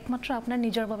আছে যে একমাত্ৰ আপোনাৰ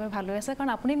নিজৰ বাবে ভাল হৈ আছে কাৰণ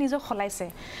আপুনি নিজক সলাইছে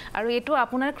আৰু এইটো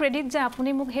আপোনাৰ ক্ৰেডিট যে আপুনি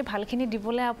মোক সেই ভালখিনি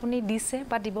দিবলৈ আপুনি দিছে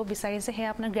বা দিব বিচাৰিছে সেয়া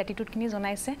আপোনাৰ গ্ৰেটিটিউডখিনি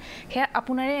জনাইছে সেয়া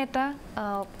আপোনাৰে এটা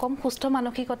কম সুস্থ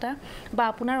মানসিকতা বা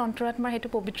আপোনাৰ অন্তৰাত্মাৰ সেইটো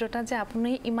পবিত্ৰতা যে আপুনি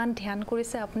ইমান ধ্যান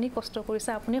কৰিছে আপুনি কষ্ট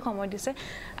কৰিছে আপুনি সময় দিছে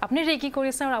আপুনি ৰেকি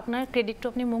কৰিছে আৰু আপোনাৰ ক্ৰেডিটটো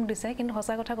আপুনি মোক দিছে কিন্তু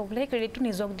সঁচা কথা ক'বলৈ ক্ৰেডিটটো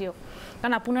নিজক দিয়ক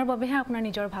কাৰণ আপোনাৰ বাবেহে আপোনাৰ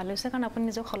নিজৰ ভাল হৈছে কাৰণ আপুনি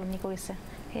নিজক সলনি কৰিছে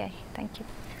সেয়াই থেংক ইউ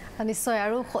নিশ্চয়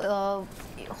আৰু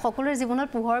সকলোৰে জীৱনত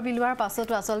পোহৰ বিলোৱাৰ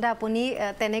পাছতো আচলতে আপুনি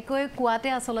তেনেকৈ কোৱাতে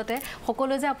আচলতে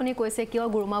সকলো যে আপুনি কৈছে কিয়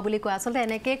গুৰুমা বুলি কয় আচলতে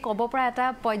এনেকৈ ক'ব পৰা এটা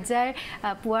পৰ্যায়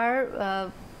পোৱাৰ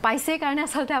পাইছে কাৰণে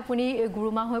আচলতে আপুনি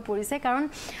গুৰুমা হৈ পৰিছে কাৰণ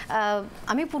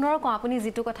আমি পুনৰ কওঁ আপুনি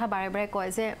যিটো কথা বাৰে বাৰে কয়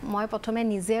যে মই প্ৰথমে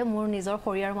নিজে মোৰ নিজৰ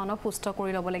শৰীৰ আৰু মনক সুস্থ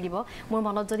কৰি ল'ব লাগিব মোৰ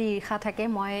মনত যদি ঈৰ্ষা থাকে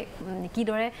মই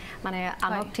কিদৰে মানে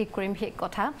আনক ঠিক কৰিম সেই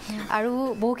কথা আৰু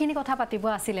বহুখিনি কথা পাতিব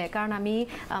আছিলে কাৰণ আমি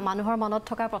মানুহৰ মনত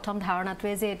থকা প্ৰথম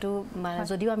ধাৰণাটোৱে যে এইটো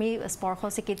যদিও আমি স্পৰ্শ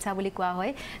চিকিৎসা বুলি কোৱা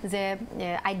হয় যে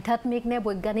আধ্যাত্মিক নে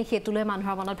বৈজ্ঞানিক সেইটোলৈ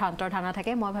মানুহৰ মনত ভ্ৰান্তৰ ধাৰণা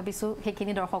থাকে মই ভাবিছোঁ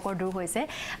সেইখিনি দৰ্শকৰ দূৰ হৈছে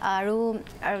আৰু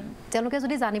তেওঁলোকে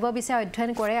যদি জানিব বিচাৰে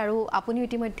অধ্যয়ন কৰে আৰু আপুনি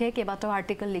ইতিমধ্যে কেইবাটাও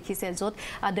আৰ্টিকেল লিখিছে য'ত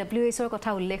WHO কথা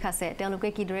উল্লেখ আছে তেওঁলোকে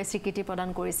কিদৰে স্বীকৃতি প্ৰদান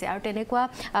কৰিছে আৰু তেনেকুৱা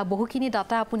বহুখিনি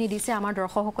ডাটা আপুনি দিছে আমাৰ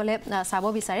দৰ্শকসকলে চাব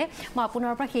বিচাৰে মই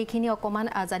আপোনাৰ পৰা সেইখিনি অকণমান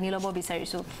জানি ল'ব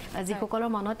বিচাৰিছোঁ যিসকলৰ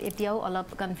মনত এতিয়াও অলপ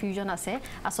কনফিউজন আছে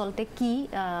আচলতে কি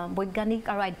বৈজ্ঞানিক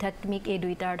আৰু আধ্যাত্মিক এই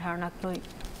দুইটাৰ ধাৰণাক লৈ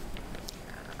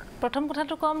প্ৰথম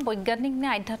কথাটো কম বৈজ্ঞানিক নে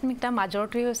আধ্যাত্মিক তাৰ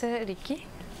মাজৰটোৱে হৈছে ৰেকি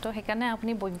তো সেইকাৰণে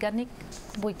আপুনি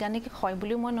বৈজ্ঞানিক হয়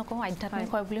বুলিও মই নকওঁ আধ্যাত্মিক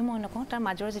হয় বুলিও মই নকওঁ তাৰ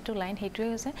মাজৰ যিটো লাইন সেইটোৱে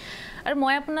হৈছে আৰু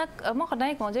মই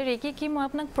সদায় কওঁ যে ৰেকি কি মই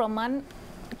আপোনাক প্ৰমাণ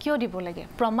কিয় দিব লাগে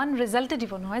প্ৰমাণ ৰিজাল্টে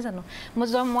দিব নহয় জানো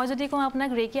মই যদি কওঁ আপোনাক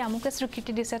ৰেকি আমুকে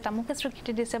স্বীকৃতি দিছে তামুকে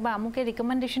স্বীকৃতি দিছে বা আমুকে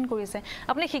ৰিকমেণ্ডেশ্যন কৰিছে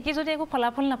আপুনি শিকি যদি একো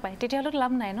ফলাফল নাপায় তেতিয়াহ'লে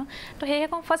লাভ নাই ন তো সেয়ে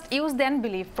কওঁ ফাৰ্ষ্ট ইউজ দেন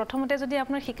বিলিভ প্ৰথমতে যদি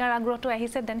আপোনাৰ শিকাৰ আগ্ৰহটো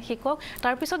আহিছে দেন শিকক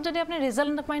তাৰপিছত যদি আপুনি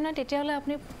ৰিজাল্ট নাপায় নহয় তেতিয়াহ'লে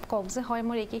আপুনি কওক যে হয়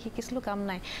মই ৰেকি শিকিছিলোঁ কাম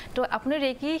নাই তো আপুনি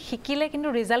ৰেকি শিকিলে কিন্তু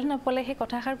ৰিজাল্ট নাপালে সেই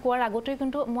কথাষাৰ কোৱাৰ আগতেই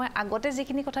কিন্তু মই আগতে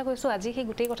যিখিনি কথা কৈছোঁ আজি সেই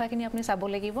গোটেই কথাখিনি আপুনি চাব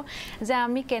লাগিব যে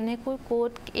আমি কেনেকৈ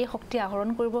ক'ত এই শক্তি আহৰণ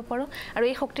কৰিব পাৰোঁ আৰু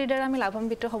এই শক্তিৰ দ্বাৰা আমি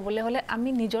লাভান্বিত হ'বলৈ হ'লে আমি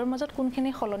নিজৰ মাজত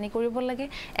কোনখিনি সলনি কৰিব লাগে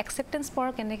একচেপ্টেঞ্চ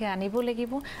পাৱাৰ কেনেকৈ আনিব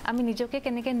লাগিব আমি নিজকে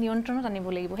কেনেকৈ নিয়ন্ত্ৰণত আনিব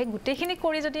লাগিব সেই গোটেইখিনি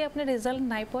কৰি যদি আপুনি ৰিজাল্ট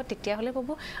নাই পোৱা তেতিয়াহ'লে ক'ব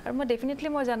আৰু মই ডেফিনেটলি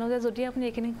মই জানো যে যদি আপুনি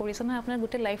এইখিনি কৰিছে নহয় আপোনাৰ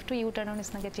গোটেই লাইফটো ইউ টাৰ্ণৰ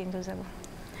নিচিনাকৈ চেঞ্জ হৈ যাব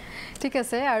ঠিক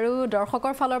আছে আৰু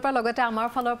দৰ্শকৰ ফালৰ পৰা লগতে আমাৰ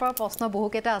ফালৰ পৰা প্ৰশ্ন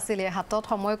বহুকেইটা আছিলে হাতত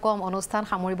সময় কম অনুষ্ঠান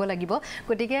সামৰিব লাগিব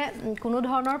গতিকে কোনো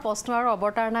ধৰণৰ প্ৰশ্ন আৰু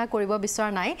অৱতাৰণা কৰিব বিচৰা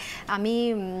নাই আমি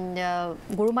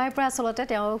গুৰুমাইৰ পৰা আচলতে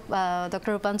তেওঁ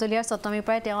ডক্টৰ ৰূপাঞ্জলি আৰু সতনামীৰ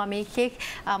পৰাই তেওঁ আমি শেষ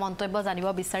মন্তব্য জানিব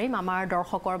বিচাৰিম আমাৰ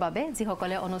দৰ্শকৰ বাবে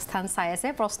যিসকলে অনুষ্ঠান চাই আছে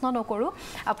প্ৰশ্ন নকৰোঁ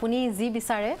আপুনি যি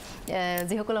বিচাৰে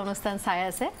যিসকলে অনুষ্ঠান চাই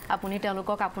আছে আপুনি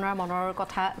তেওঁলোকক আপোনাৰ মনৰ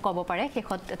কথা ক'ব পাৰে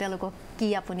শেষত তেওঁলোকক কি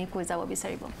আপুনি কৈ যাব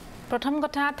বিচাৰিব প্ৰথম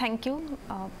কথা থেংক ইউ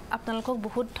আপোনালোকক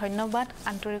বহুত ধন্যবাদ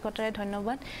আন্তৰিকতাৰে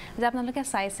ধন্যবাদ যে আপোনালোকে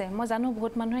চাইছে মই জানো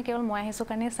বহুত মানুহে কেৱল মই আহিছোঁ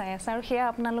কাৰণে চাই আছে আৰু সেয়া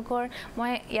আপোনালোকৰ মই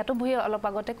ইয়াতো বহি অলপ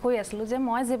আগতে কৈ আছিলোঁ যে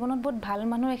মই জীৱনত বহুত ভাল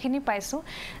মানুহ এখিনি পাইছোঁ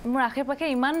মোৰ আশে পাশে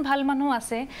ইমান ভাল মানুহ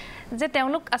আছে যে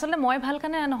তেওঁলোক আচলতে মই ভাল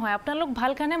কাৰণে নহয় আপোনালোক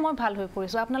ভাল কাৰণে মই ভাল হৈ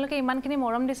পৰিছোঁ আপোনালোকে ইমানখিনি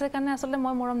মৰম দিছে কাৰণে আচলতে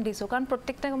মই মৰম দিছোঁ কাৰণ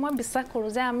প্ৰত্যেকটা মই বিশ্বাস কৰোঁ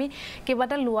যে আমি কিবা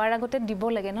এটা লোৱাৰ আগতে দিব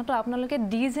লাগে ন তো আপোনালোকে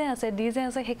দি যে আছে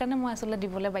সেইকাৰণে মই আচলতে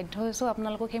দিবলৈ বাধ্য হৈছোঁ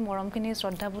আপোনালোকক সেই মৰমখিনি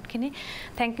শ্ৰদ্ধাবোধখিনি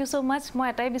থেংক ইউ ছ' মাছ মই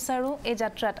এটাই বিচাৰোঁ এই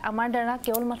যাত্ৰাত আমাৰ দ্বাৰা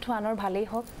কেৱল মাথো আনৰ ভালেই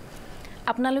হওক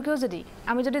আপোনালোকেও যদি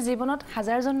আমি যদি জীৱনত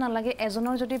হাজাৰজন নালাগে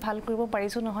এজনৰ যদি ভাল কৰিব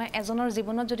পাৰিছোঁ নহয় এজনৰ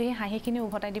জীৱনত যদি হাঁহিখিনি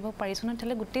উভতাই দিব পাৰিছোঁ নহয়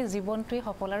তেতিয়াহ'লে গোটেই জীৱনটোৱে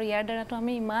সফল আৰু ইয়াৰ দ্বাৰাতো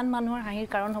আমি ইমান মানুহৰ হাঁহিৰ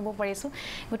কাৰণ হ'ব পাৰিছোঁ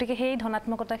গতিকে সেই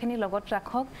ধনাত্মকতাখিনি লগত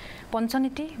ৰাখক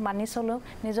পঞ্চনীতি মানি চলক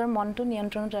নিজৰ মনটো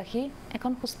নিয়ন্ত্ৰণত ৰাখি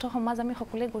এখন সুস্থ সমাজ আমি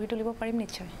সকলোৱে গঢ়ি তুলিব পাৰিম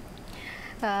নিশ্চয়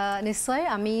নিশ্চয়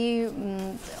আমি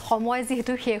সময়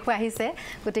যেহেতু শেষ হৈ আহিছে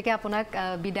গতিকে আপোনাক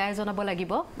বিদায় জনাব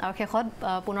লাগিব আৰু শেষত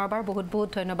পুনৰবাৰ বহুত বহুত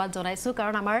ধন্যবাদ জনাইছোঁ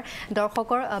কাৰণ আমাৰ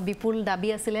দৰ্শকৰ বিপুল দাবী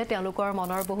আছিলে তেওঁলোকৰ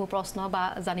মনৰ বহু প্ৰশ্ন বা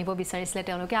জানিব বিচাৰিছিলে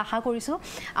তেওঁলোকে আশা কৰিছোঁ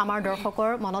আমাৰ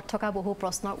দৰ্শকৰ মনত থকা বহু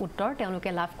প্ৰশ্নৰ উত্তৰ তেওঁলোকে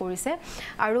লাভ কৰিছে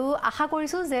আৰু আশা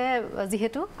কৰিছোঁ যে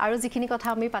যেহেতু আৰু যিখিনি কথা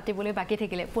আমি পাতিবলৈ বাকী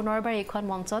থাকিলে পুনৰবাৰ এইখন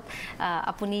মঞ্চত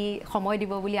আপুনি সময়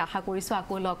দিব বুলি আশা কৰিছোঁ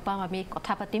আকৌ লগ পাম আমি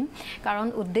কথা পাতিম কাৰণ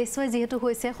উদ্দেশ্যই যেহেতু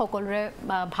সকলোৰে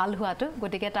ভাল হোৱাটো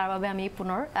গতিকে তাৰ বাবে আমি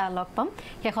পুনৰ লগ পাম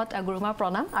শেষত গুৰুমা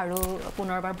প্ৰণাম আৰু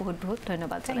পুনৰবাৰ বহুত বহুত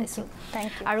ধন্যবাদ জনাইছোঁ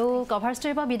আৰু কভাৰ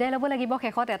ষ্টৰীৰ পৰা বিদায় ল'ব লাগিব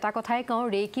শেষত এটা কথাই কওঁ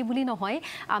ৰেইকি বুলি নহয়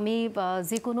আমি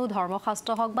যিকোনো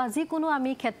ধৰ্মশাস্ত্ৰ হওক বা যিকোনো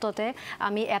আমি ক্ষেত্ৰতে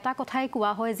আমি এটা কথাই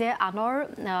কোৱা হয় যে আনৰ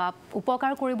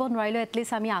উপকাৰ কৰিব নোৱাৰিলেও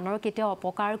এটলিষ্ট আমি আনৰ কেতিয়াও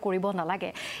অপকাৰ কৰিব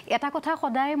নালাগে এটা কথা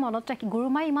সদায় মনত ৰাখি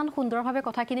গুৰুমাই ইমান সুন্দৰভাৱে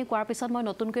কথাখিনি কোৱাৰ পিছত মই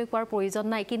নতুনকৈ কোৱাৰ প্ৰয়োজন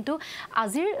নাই কিন্তু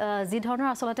আজিৰ যি ধৰণৰ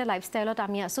আচলতে লাইফষ্টাইলত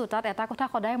আমি আছোঁ তাত এটা কথা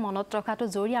সদায় মনত ৰখাটো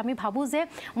জৰুৰী আমি ভাবোঁ যে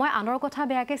মই আনৰ কথা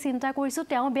বেয়াকৈ চিন্তা কৰিছোঁ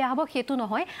তেওঁ বেয়া হ'ব সেইটো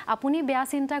নহয় আপুনি বেয়া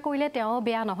চিন্তা কৰিলে তেওঁ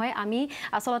বেয়া নহয় আমি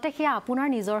আচলতে সেয়া আপোনাৰ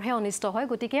নিজৰহে অনিষ্ট হয়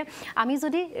গতিকে আমি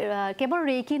যদি কেৱল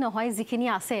ৰেইকি নহয় যিখিনি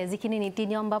আছে যিখিনি নীতি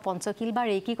নিয়ম বা পঞ্চশীল বা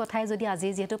ৰেইকি কথাই যদি আজি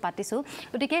যিহেতু পাতিছোঁ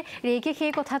গতিকে ৰেইকি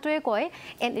সেই কথাটোৱে কয়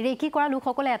ৰেইকি কৰা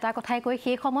লোকসকলে এটা কথাই কয়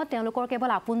সেই সময়ত তেওঁলোকৰ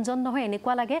কেৱল আপোনজন নহয়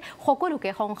এনেকুৱা লাগে সকলোকে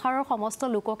সংসাৰৰ সমস্ত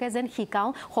লোককে যেন শিকাওঁ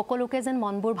সকলোকে যেন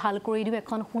মনবোৰ ভাল কৰি দিওঁ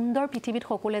এখন সুন্দৰ পৃথিৱীত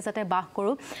সকলোৱে যাতে বাস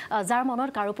কৰোঁ যাৰ মনত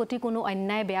কাৰো প্ৰতি কোনো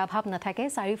অন্যায় বেয়া ভাৱ নাথাকে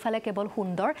চাৰিওফালে কেৱল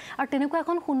সুন্দৰ আৰু তেনেকুৱা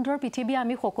এখন সুন্দৰ পৃথিৱী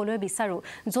আমি সকলোৱে বিচাৰোঁ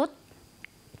য'ত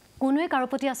কোনোৱে কাৰো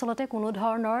প্ৰতি আচলতে কোনো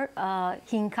ধৰণৰ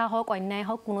হিংসা হওক অন্যায়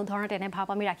হওক কোনো ধৰণৰ তেনে ভাৱ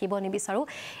আমি ৰাখিব নিবিচাৰোঁ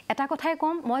এটা কথাই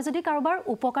ক'ম মই যদি কাৰোবাৰ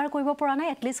উপকাৰ কৰিব পৰা নাই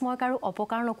এটলিষ্ট মই কাৰো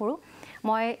অপকাৰ নকৰোঁ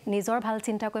মই নিজৰ ভাল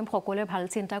চিন্তা কৰিম সকলোৱে ভাল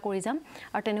চিন্তা কৰি যাম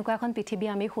আৰু তেনেকুৱা এখন পৃথিৱী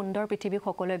আমি সুন্দৰ পৃথিৱী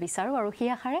সকলোৱে বিচাৰোঁ আৰু সেই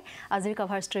আশাৰে আজিৰ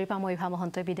কভাৰ ষ্টৰীৰ পৰা মই ইভা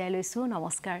মহন্তই বিদায় লৈছোঁ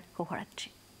নমস্কাৰ শুভৰাত্ৰি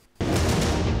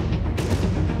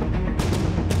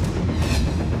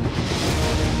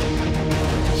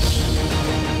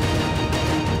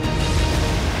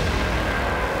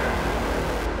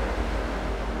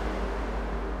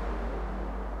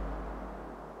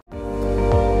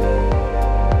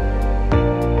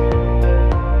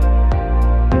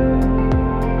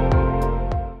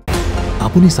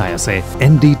আপুনি চাই আছে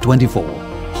ND24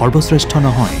 সৰ্বশ্ৰেষ্ঠ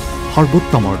নহয়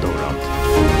সৰ্বোত্তমৰ দৌৰত